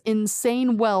amassed this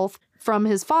insane wealth from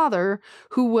his father,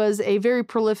 who was a very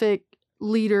prolific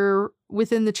leader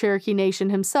within the Cherokee Nation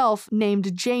himself,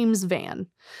 named James Van.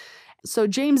 So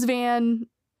James Van,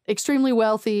 extremely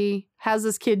wealthy, has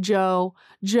this kid Joe.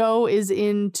 Joe is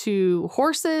into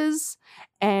horses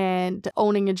and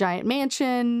owning a giant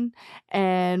mansion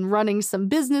and running some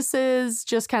businesses,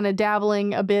 just kind of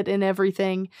dabbling a bit in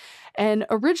everything. And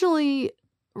originally,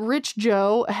 Rich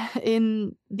Joe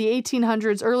in the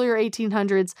 1800s, earlier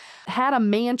 1800s, had a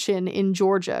mansion in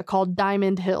Georgia called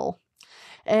Diamond Hill.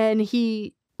 And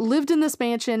he lived in this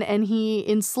mansion and he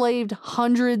enslaved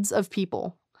hundreds of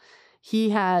people. He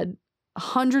had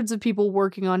hundreds of people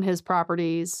working on his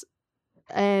properties.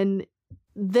 And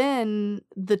then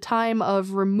the time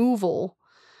of removal,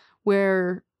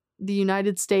 where the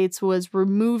United States was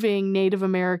removing Native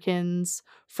Americans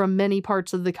from many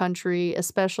parts of the country,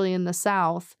 especially in the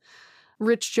South,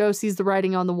 Rich Joe sees the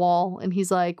writing on the wall and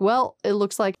he's like, well, it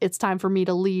looks like it's time for me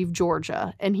to leave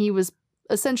Georgia. And he was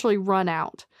essentially run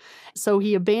out. So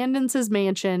he abandons his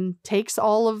mansion, takes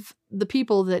all of the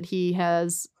people that he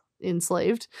has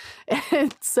enslaved,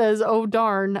 and says, oh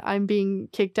darn, I'm being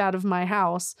kicked out of my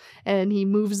house. And he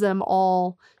moves them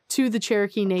all to the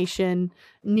Cherokee Nation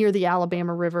near the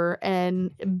Alabama River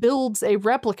and builds a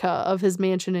replica of his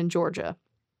mansion in Georgia.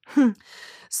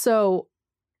 So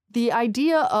the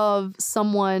idea of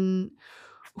someone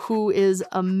who is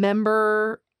a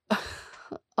member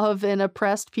of an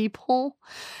oppressed people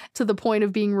to the point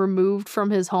of being removed from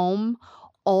his home,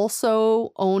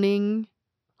 also owning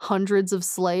hundreds of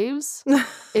slaves,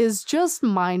 is just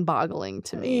mind-boggling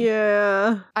to me.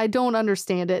 Yeah. I don't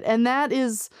understand it. And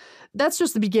that's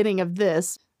just the beginning of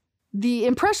this. The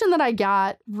impression that I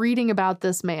got reading about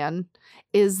this man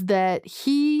is that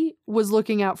he was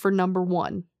looking out for number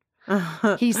one.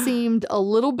 He seemed a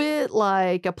little bit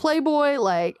like a playboy,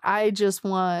 like, I just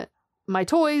want my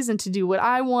toys and to do what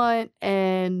I want,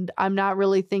 and I'm not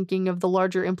really thinking of the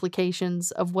larger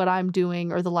implications of what I'm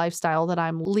doing or the lifestyle that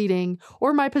I'm leading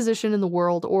or my position in the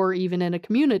world or even in a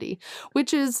community,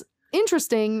 which is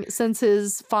interesting since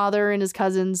his father and his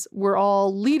cousins were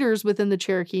all leaders within the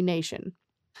Cherokee Nation.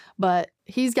 But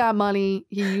he's got money,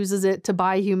 he uses it to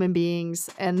buy human beings,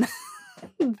 and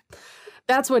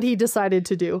that's what he decided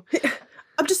to do.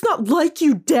 I'm just not like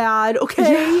you, Dad,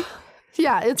 okay? Yeah.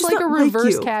 Yeah, it's like a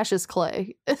reverse Cassius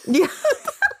Clay. Yeah.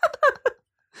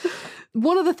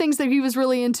 One of the things that he was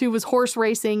really into was horse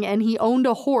racing, and he owned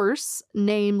a horse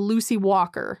named Lucy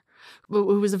Walker,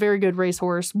 who was a very good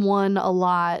racehorse, won a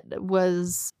lot,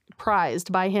 was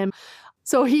prized by him.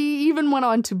 So he even went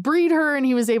on to breed her, and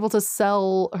he was able to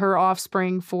sell her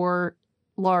offspring for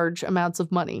large amounts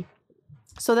of money.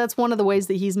 So that's one of the ways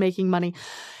that he's making money.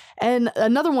 And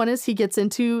another one is he gets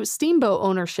into steamboat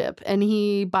ownership, and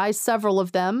he buys several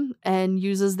of them and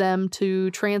uses them to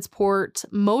transport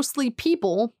mostly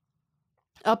people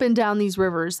up and down these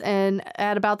rivers. And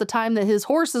at about the time that his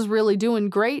horse is really doing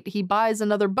great, he buys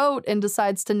another boat and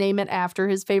decides to name it after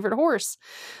his favorite horse.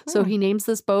 So he names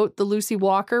this boat the Lucy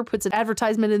Walker, puts an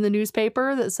advertisement in the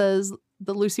newspaper that says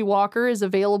the Lucy Walker is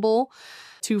available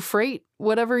to freight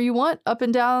whatever you want up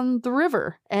and down the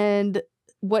river. And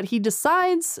what he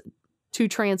decides to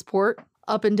transport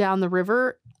up and down the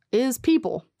river is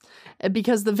people.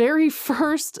 Because the very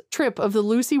first trip of the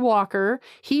Lucy Walker,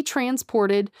 he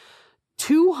transported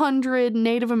 200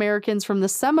 Native Americans from the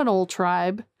Seminole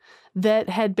tribe that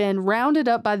had been rounded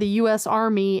up by the U.S.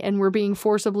 Army and were being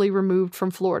forcibly removed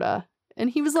from Florida. And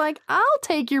he was like, I'll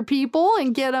take your people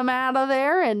and get them out of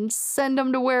there and send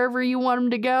them to wherever you want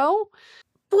them to go.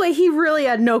 Boy, he really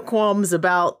had no qualms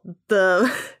about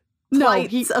the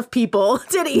plights of people,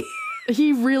 did he?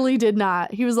 He really did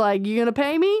not. He was like, you gonna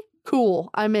pay me? Cool,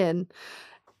 I'm in.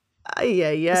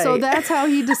 So that's how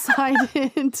he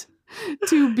decided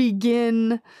to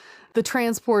begin the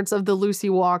transports of the Lucy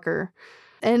Walker,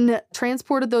 and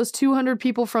transported those 200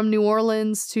 people from New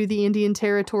Orleans to the Indian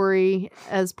Territory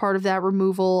as part of that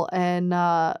removal, and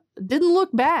didn't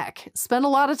look back. Spent a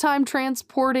lot of time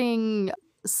transporting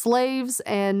slaves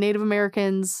and Native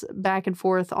Americans back and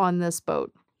forth on this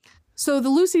boat. So the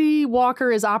Lucy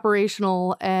Walker is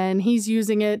operational, and he's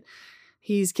using it.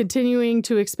 He's continuing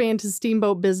to expand his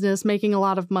steamboat business, making a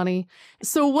lot of money.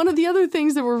 So one of the other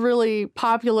things that were really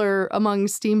popular among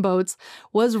steamboats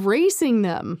was racing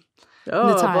them.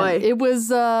 Oh, boy. It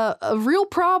was a real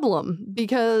problem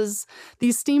because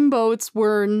these steamboats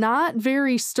were not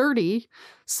very sturdy.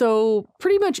 So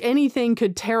pretty much anything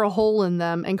could tear a hole in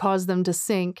them and cause them to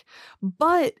sink.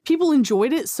 But people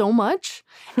enjoyed it so much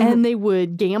and they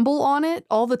would gamble on it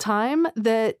all the time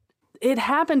that it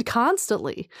happened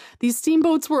constantly. These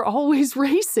steamboats were always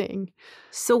racing.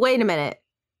 So wait a minute.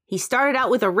 He started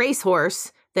out with a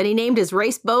racehorse, then he named his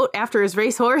race boat after his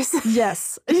racehorse?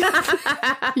 Yes.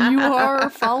 You are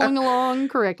following along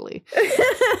correctly.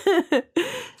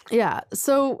 Yeah.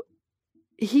 So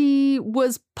he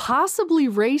was possibly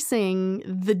racing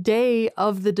the day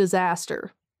of the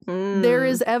disaster. There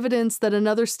is evidence that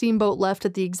another steamboat left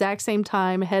at the exact same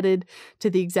time, headed to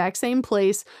the exact same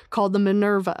place, called the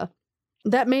Minerva.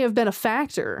 That may have been a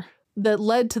factor that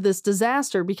led to this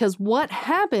disaster, because what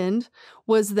happened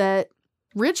was that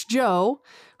Rich Joe,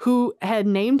 who had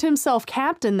named himself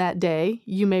captain that day,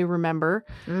 you may remember,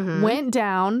 went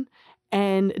down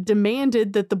and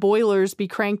demanded that the boilers be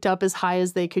cranked up as high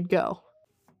as they could go.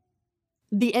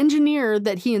 The engineer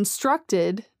that he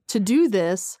instructed to do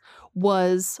this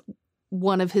was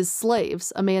one of his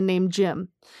slaves, a man named Jim.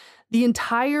 The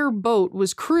entire boat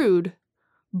was crewed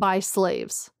by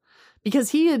slaves because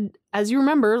he had, as you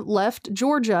remember, left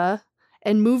Georgia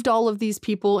and moved all of these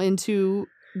people into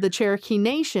the Cherokee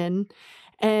Nation.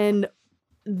 And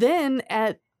then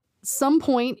at some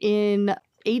point in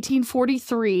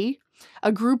 1843,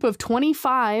 a group of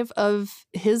 25 of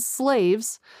his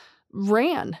slaves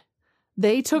ran.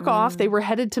 They took off. They were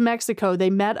headed to Mexico. They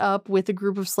met up with a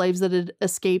group of slaves that had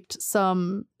escaped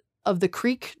some of the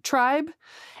Creek tribe,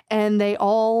 and they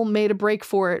all made a break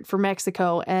for it for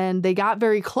Mexico, and they got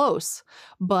very close.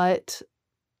 But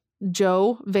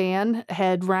Joe Van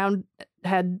had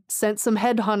sent some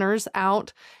headhunters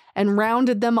out and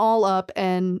rounded them all up,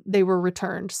 and they were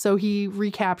returned. So he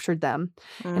recaptured them.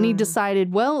 And he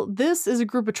decided, well, this is a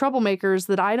group of troublemakers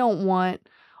that I don't want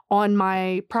on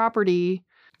my property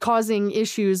causing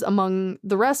issues among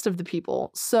the rest of the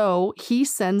people. So he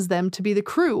sends them to be the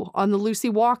crew on the Lucy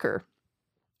Walker.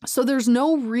 So there's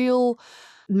no real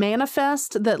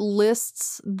manifest that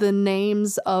lists the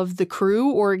names of the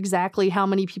crew or exactly how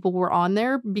many people were on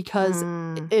there, because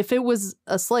if it was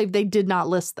a slave, they did not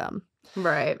list them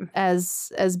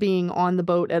as being on the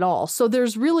boat at all. So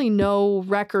there's really no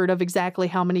record of exactly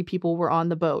how many people were on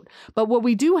the boat. But what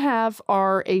we do have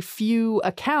are a few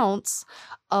accounts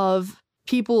of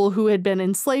people who had been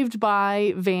enslaved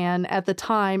by Van at the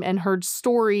time and heard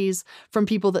stories from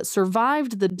people that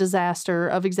survived the disaster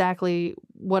of exactly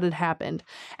what had happened.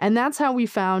 And that's how we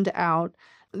found out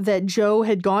that Joe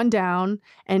had gone down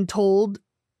and told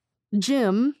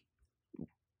Jim,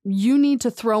 you need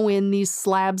to throw in these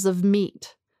slabs of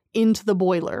meat into the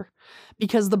boiler,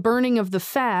 because the burning of the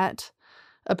fat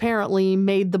apparently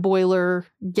made the boiler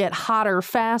get hotter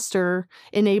faster,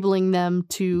 enabling them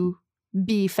to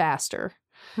be faster.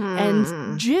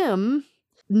 And Jim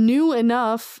knew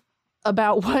enough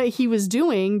about what he was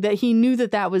doing that he knew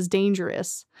that that was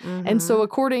dangerous. And so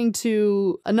according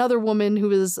to another woman who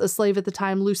was a slave at the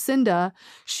time, Lucinda,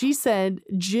 she said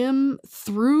Jim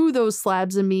threw those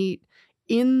slabs of meat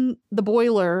in the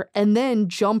boiler and then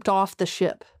jumped off the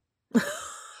ship.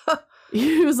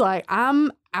 He was like,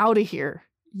 I'm out of here.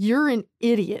 You're an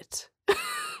idiot.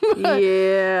 But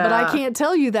I can't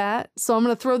tell you that, so I'm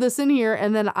going to throw this in here,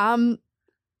 and then I'm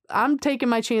taking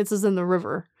my chances in the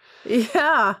river.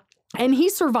 Yeah. And he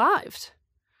survived.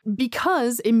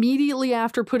 Because immediately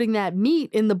after putting that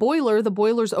meat in the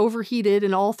boilers overheated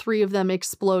and all 3 of them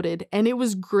exploded. And it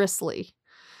was grisly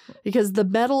because the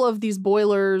metal of these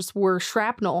boilers were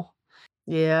shrapnel.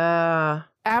 Yeah.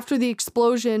 After the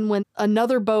explosion, when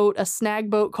another boat, a snag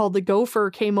boat called the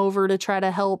Gopher, came over to try to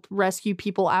help rescue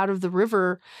people out of the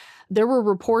river, there were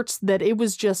reports that it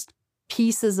was just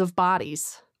pieces of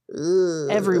bodies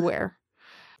everywhere,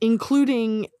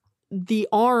 including the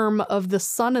arm of the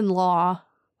son-in-law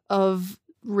of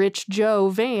Rich Joe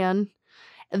Van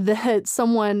that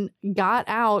someone got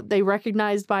out, they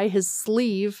recognized by his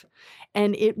sleeve,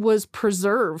 and it was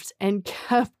preserved and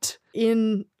kept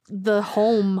in the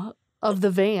home of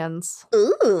the Vans.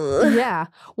 Ooh. Yeah.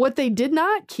 What they did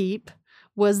not keep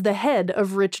was the head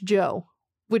of Rich Joe,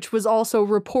 which was also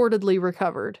reportedly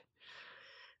recovered.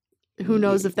 Who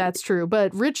knows if that's true,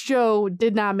 but Rich Joe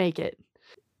did not make it.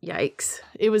 Yikes.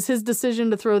 It was his decision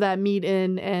to throw that meat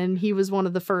in, and he was one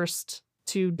of the first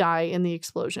to die in the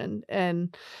explosion.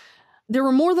 And there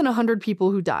were more than 100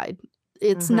 people who died.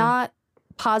 It's not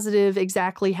positive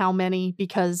exactly how many,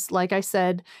 because like I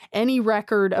said, any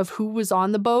record of who was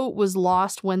on the boat was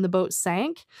lost when the boat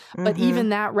sank, but even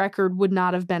that record would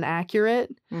not have been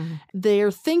accurate. They're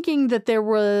thinking that there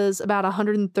was about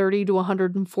 130 to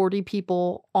 140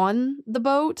 people on the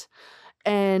boat,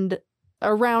 and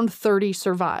around 30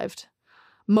 survived.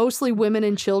 Mostly women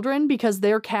and children, because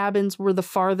their cabins were the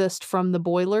farthest from the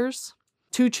boilers.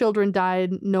 2 children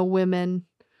died, no women,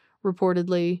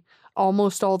 reportedly.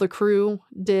 Almost all the crew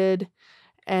did.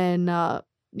 And,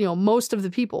 most of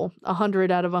the people, 100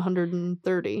 out of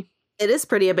 130. It is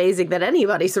pretty amazing that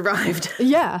anybody survived.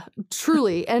 Yeah,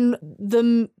 truly. And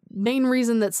the main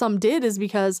reason that some did is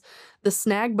because the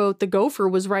snag boat, the Gopher,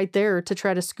 was right there to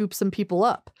try to scoop some people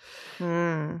up.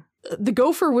 The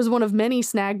Gopher was one of many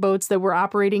snag boats that were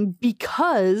operating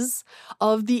because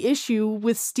of the issue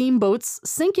with steamboats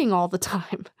sinking all the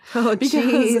time. Oh,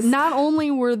 because not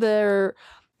only were there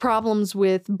problems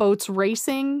with boats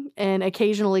racing and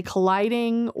occasionally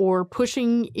colliding or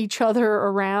pushing each other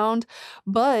around,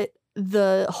 but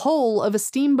the hull of a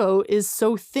steamboat is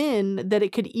so thin that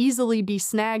it could easily be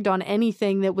snagged on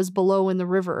anything that was below in the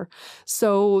river.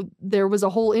 So there was a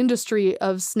whole industry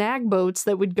of snag boats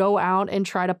that would go out and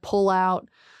try to pull out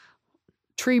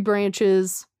tree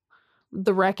branches,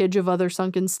 the wreckage of other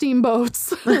sunken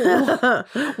steamboats,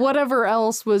 whatever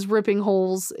else was ripping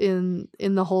holes in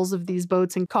the hulls of these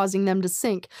boats and causing them to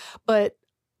sink. But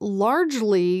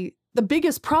largely, the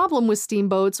biggest problem with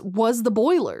steamboats was the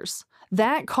boilers.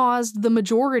 That caused the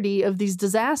majority of these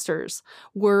disasters,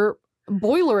 were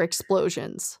boiler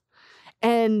explosions.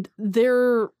 And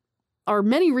there are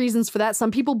many reasons for that.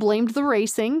 Some people blamed the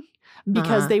racing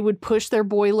because they would push their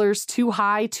boilers too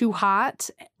high, too hot.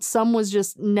 Some was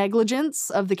just negligence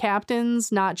of the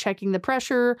captains not checking the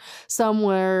pressure. Some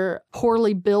were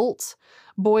poorly built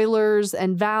boilers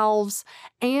and valves,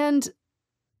 and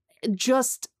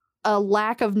just a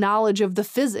lack of knowledge of the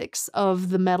physics of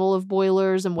the metal of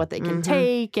boilers and what they can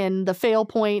take, and the fail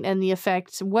point and the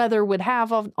effect weather would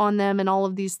have on them, and all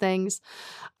of these things.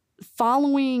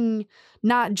 Following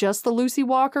not just the Lucy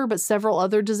Walker, but several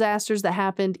other disasters that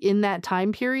happened in that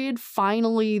time period,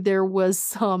 finally there was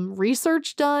some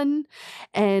research done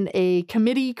and a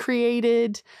committee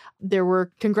created. There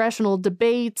were congressional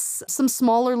debates, some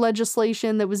smaller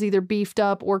legislation that was either beefed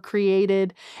up or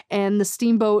created, and the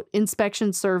Steamboat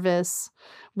Inspection Service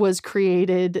was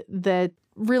created that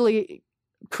really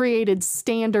created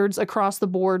standards across the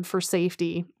board for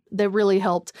safety that really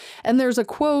helped. And there's a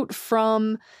quote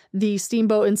from the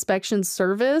Steamboat Inspection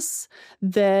Service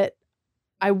that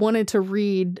I wanted to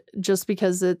read just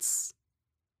because it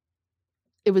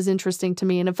was interesting to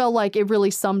me, and it felt like it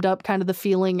really summed up kind of the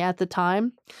feeling at the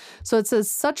time. So it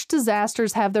says, "Such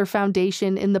disasters have their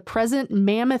foundation in the present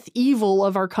mammoth evil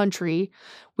of our country,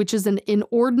 which is an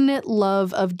inordinate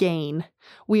love of gain.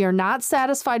 We are not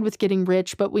satisfied with getting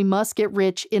rich, but we must get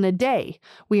rich in a day.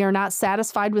 We are not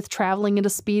satisfied with traveling at a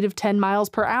speed of 10 miles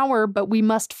per hour, but we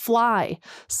must fly.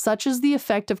 Such is the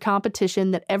effect of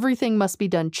competition that everything must be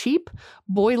done cheap.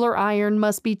 Boiler iron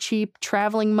must be cheap.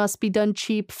 Traveling must be done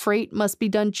cheap. Freight must be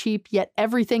done cheap, yet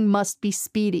everything must be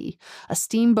speedy. A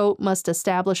steamboat must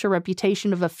establish a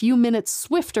reputation of a few minutes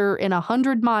swifter in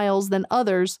 100 miles than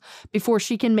others before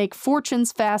she can make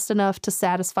fortunes fast enough to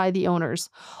satisfy the owners.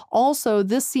 Also,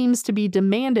 this seems to be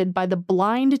demanded by the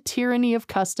blind tyranny of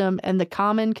custom and the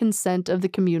common consent of the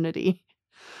community."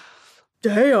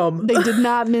 Damn. They did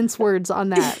not mince words on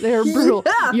that. They're brutal.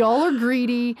 Yeah. Y'all are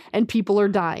greedy and people are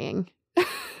dying.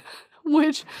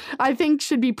 Which I think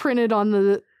should be printed on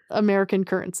the American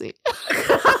currency.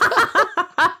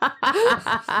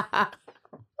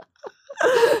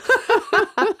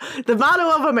 The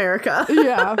motto of America.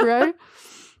 Yeah, right?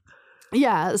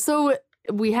 Yeah, so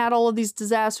we had all of these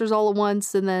disasters all at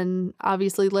once, and then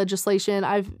obviously legislation.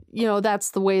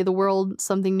 That's the way the world,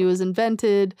 something new is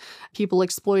invented. People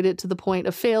exploit it to the point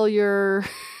of failure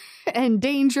and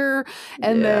danger,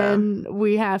 and then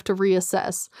we have to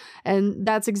reassess. And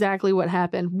that's exactly what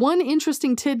happened. One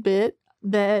interesting tidbit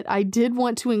that I did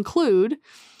want to include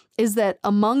is that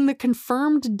among the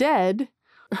confirmed dead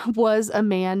was a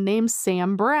man named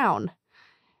Sam Brown.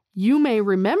 You may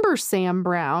remember Sam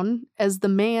Brown as the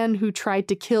man who tried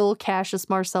to kill Cassius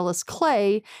Marcellus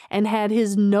Clay and had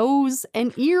his nose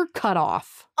and ear cut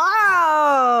off.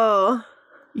 Oh!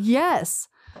 Yes.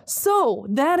 So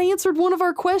that answered one of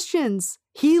our questions.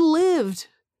 He lived.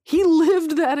 He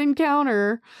lived that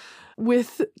encounter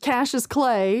with Cassius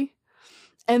Clay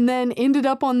and then ended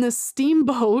up on this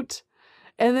steamboat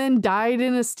and then died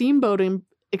in a steamboat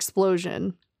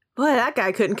explosion. Boy, that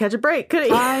guy couldn't catch a break, could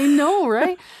he? I know,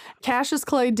 right? Cassius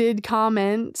Clay did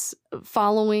comment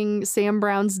following Sam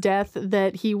Brown's death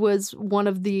that he was one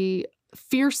of the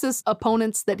fiercest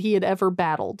opponents that he had ever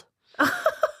battled.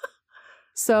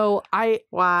 So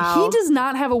wow. He does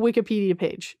not have a Wikipedia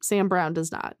page. Sam Brown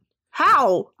does not.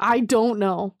 How? I don't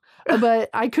know. But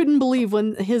I couldn't believe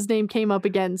when his name came up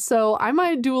again. So I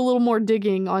might do a little more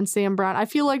digging on Sam Brown. I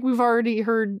feel like we've already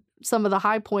heard some of the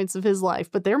high points of his life,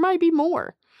 but there might be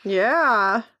more.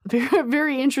 Yeah. Very,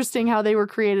 very interesting how they were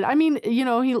created. I mean,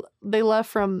 they left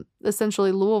from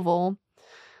essentially Louisville.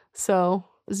 So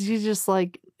is he just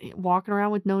like walking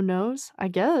around with no nose? I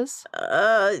guess.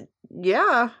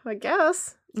 Yeah, I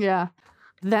guess. Yeah.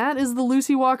 That is the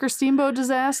Lucy Walker Steamboat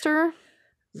disaster.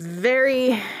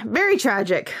 Very, very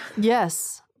tragic.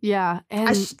 Yes. Yeah.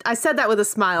 And I said that with a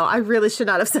smile. I really should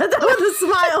not have said that with a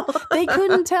smile. They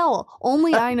couldn't tell.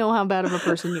 Only I know how bad of a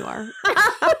person you are.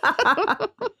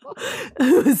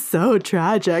 It was so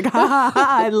tragic.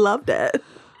 I loved it.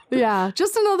 Yeah.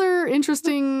 Just another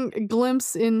interesting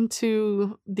glimpse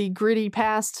into the gritty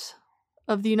past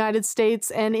of the United States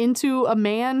and into a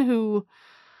man who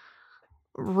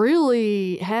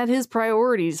really had his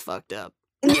priorities fucked up.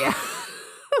 Yeah.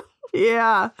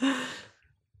 Yeah.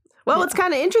 Well, what's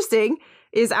kind of interesting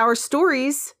is our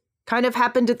stories kind of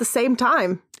happened at the same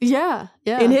time. Yeah.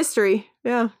 Yeah. In history.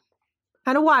 Yeah.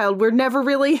 Kind of wild. We're never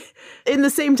really in the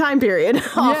same time period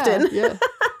often. Yeah.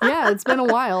 Yeah, it's been a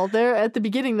while. There at the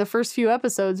beginning, the first few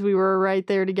episodes, we were right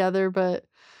there together, but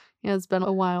yeah, it's been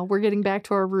a while. We're getting back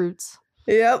to our roots.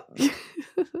 Yep.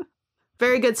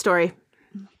 Very good story.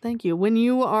 Thank you. When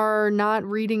you are not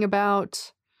reading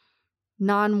about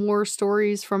non-war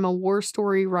stories from a war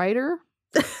story writer,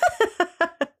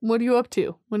 what are you up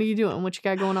to? What are you doing? What you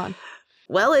got going on?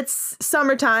 Well, it's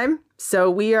summertime, so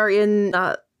we are in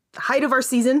height of our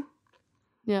season.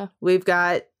 Yeah. We've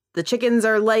got the chickens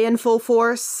are laying full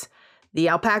force. The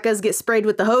alpacas get sprayed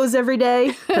with the hose every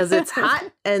day because it's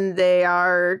hot and they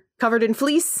are covered in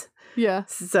fleece. Yeah.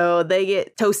 So they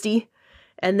get toasty.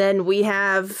 And then we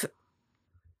have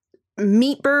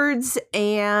meat birds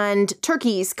and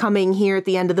turkeys coming here at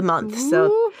the end of the month. Ooh.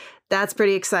 So that's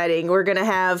pretty exciting. We're going to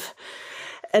have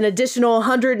an additional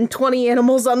 120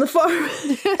 animals on the farm.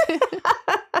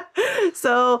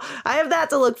 So I have that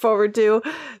to look forward to.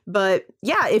 But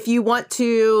yeah, if you want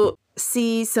to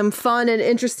see some fun and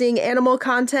interesting animal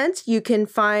content, you can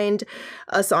find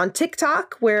us on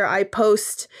TikTok, where I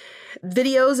post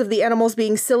videos of the animals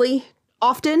being silly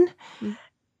often. Mm-hmm.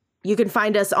 You can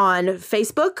find us on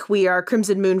Facebook. We are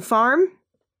Crimson Moon Farm.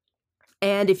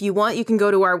 And if you want, you can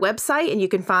go to our website and you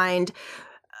can find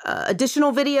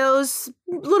additional videos,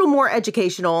 a little more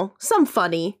educational, some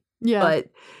funny. Yeah. But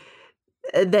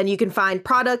then you can find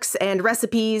products and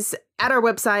recipes at our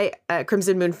website at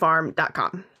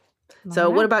crimsonmoonfarm.com. So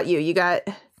what about you? You got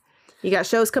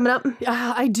shows coming up?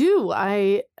 I do.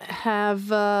 I have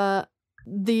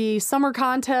the summer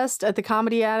contest at the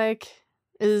Comedy Attic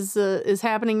is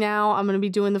happening now. I'm going to be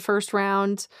doing the first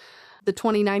round the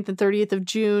 29th and 30th of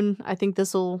June. I think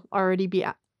this will already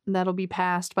that'll be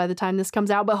passed by the time this comes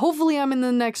out, but hopefully I'm in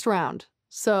the next round.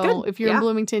 So good. If you're in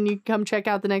Bloomington, you can come check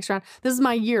out the next round. This is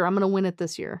my year. I'm going to win it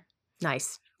this year.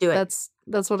 Nice. Do it.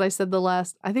 That's what I said I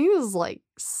think it was like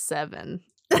 7.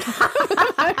 This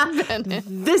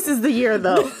is the year,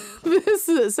 though. This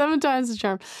is 7 times the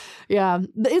charm. Yeah,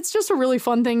 it's just a really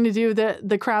fun thing to do.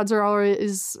 The crowds are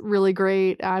always really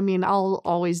great. I mean, I'll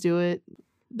always do it.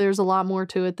 There's a lot more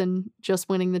to it than just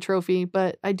winning the trophy,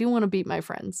 but I do want to beat my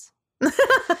friends.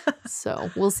 So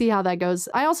we'll see how that goes.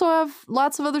 I also have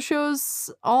lots of other shows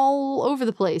all over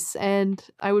the place, and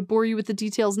I would bore you with the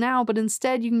details now, but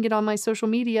instead you can get on my social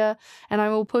media and I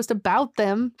will post about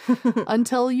them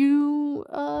until you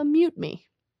mute me.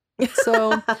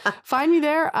 So find me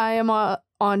there. I am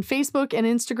on Facebook and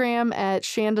Instagram at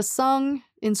Shanda Sung.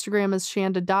 Instagram is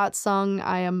shanda.sung.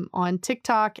 I am on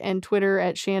TikTok and Twitter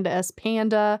at Shanda S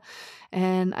Panda.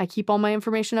 And I keep all my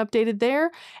information updated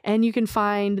there. And you can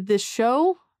find this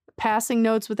show, Passing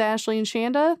Notes with Ashley and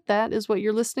Shanda. That is what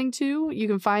you're listening to. You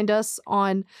can find us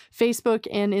on Facebook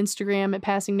and Instagram at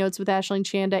Passing Notes with Ashley and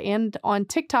Shanda, and on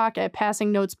TikTok at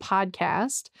Passing Notes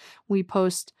Podcast. We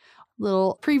post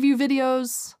little preview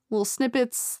videos, little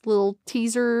snippets, little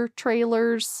teaser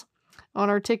trailers on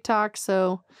our TikTok.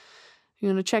 So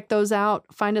you're going to check those out.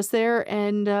 Find us there.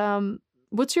 And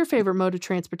what's your favorite mode of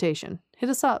transportation? Hit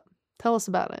us up. Tell us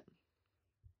about it.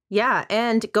 Yeah,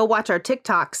 and go watch our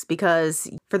TikToks, because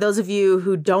for those of you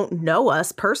who don't know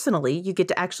us personally, you get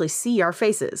to actually see our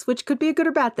faces, which could be a good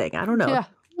or bad thing. I don't know. Yeah.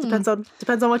 Depends on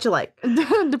what you like.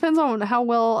 Depends on how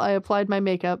well I applied my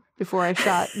makeup before I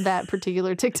shot that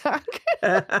particular TikTok.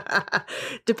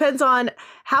 Depends on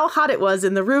how hot it was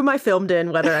in the room I filmed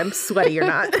in, whether I'm sweaty or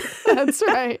not. That's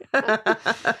right.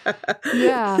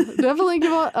 Yeah, definitely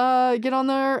get on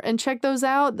there and check those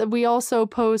out. We also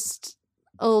post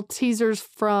little teasers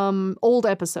from old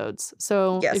episodes.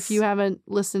 So if you haven't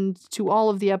listened to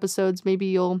all of the episodes, maybe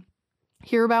you'll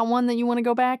hear about one that you want to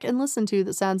go back and listen to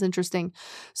that sounds interesting.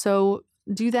 So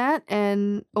do that.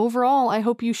 And overall, I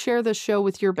hope you share this show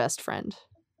with your best friend.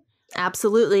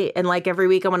 Absolutely. And like every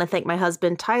week, I want to thank my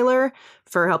husband, Tyler,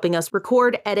 for helping us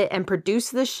record, edit, and produce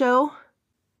this show.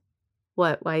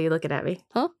 What? Why are you looking at me?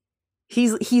 Huh?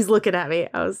 He's looking at me.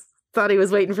 Thought he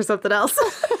was waiting for something else.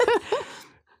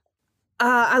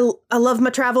 I love my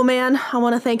travel man. I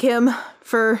want to thank him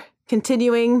for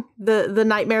continuing the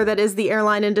nightmare that is the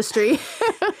airline industry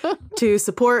to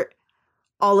support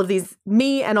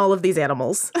me and all of these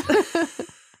animals.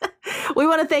 We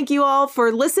want to thank you all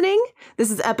for listening. This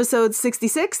is episode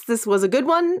 66. This was a good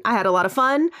one. I had a lot of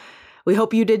fun. We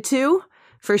hope you did too.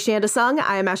 For Shanda Sung,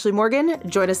 I am Ashley Morgan.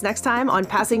 Join us next time on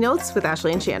Passing Notes with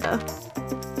Ashley and Shanda.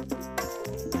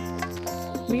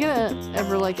 We gonna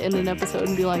ever end an episode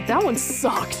and be like, that one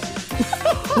sucked?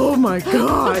 Oh my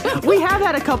God. We have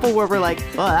had a couple where we're like,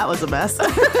 oh, that was a mess.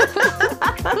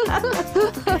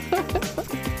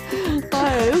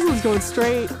 This one's going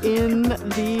straight in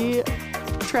the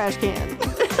trash can.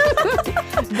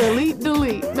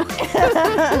 Delete.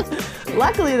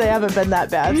 Luckily, they haven't been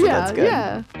that bad, so that's good.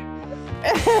 Yeah.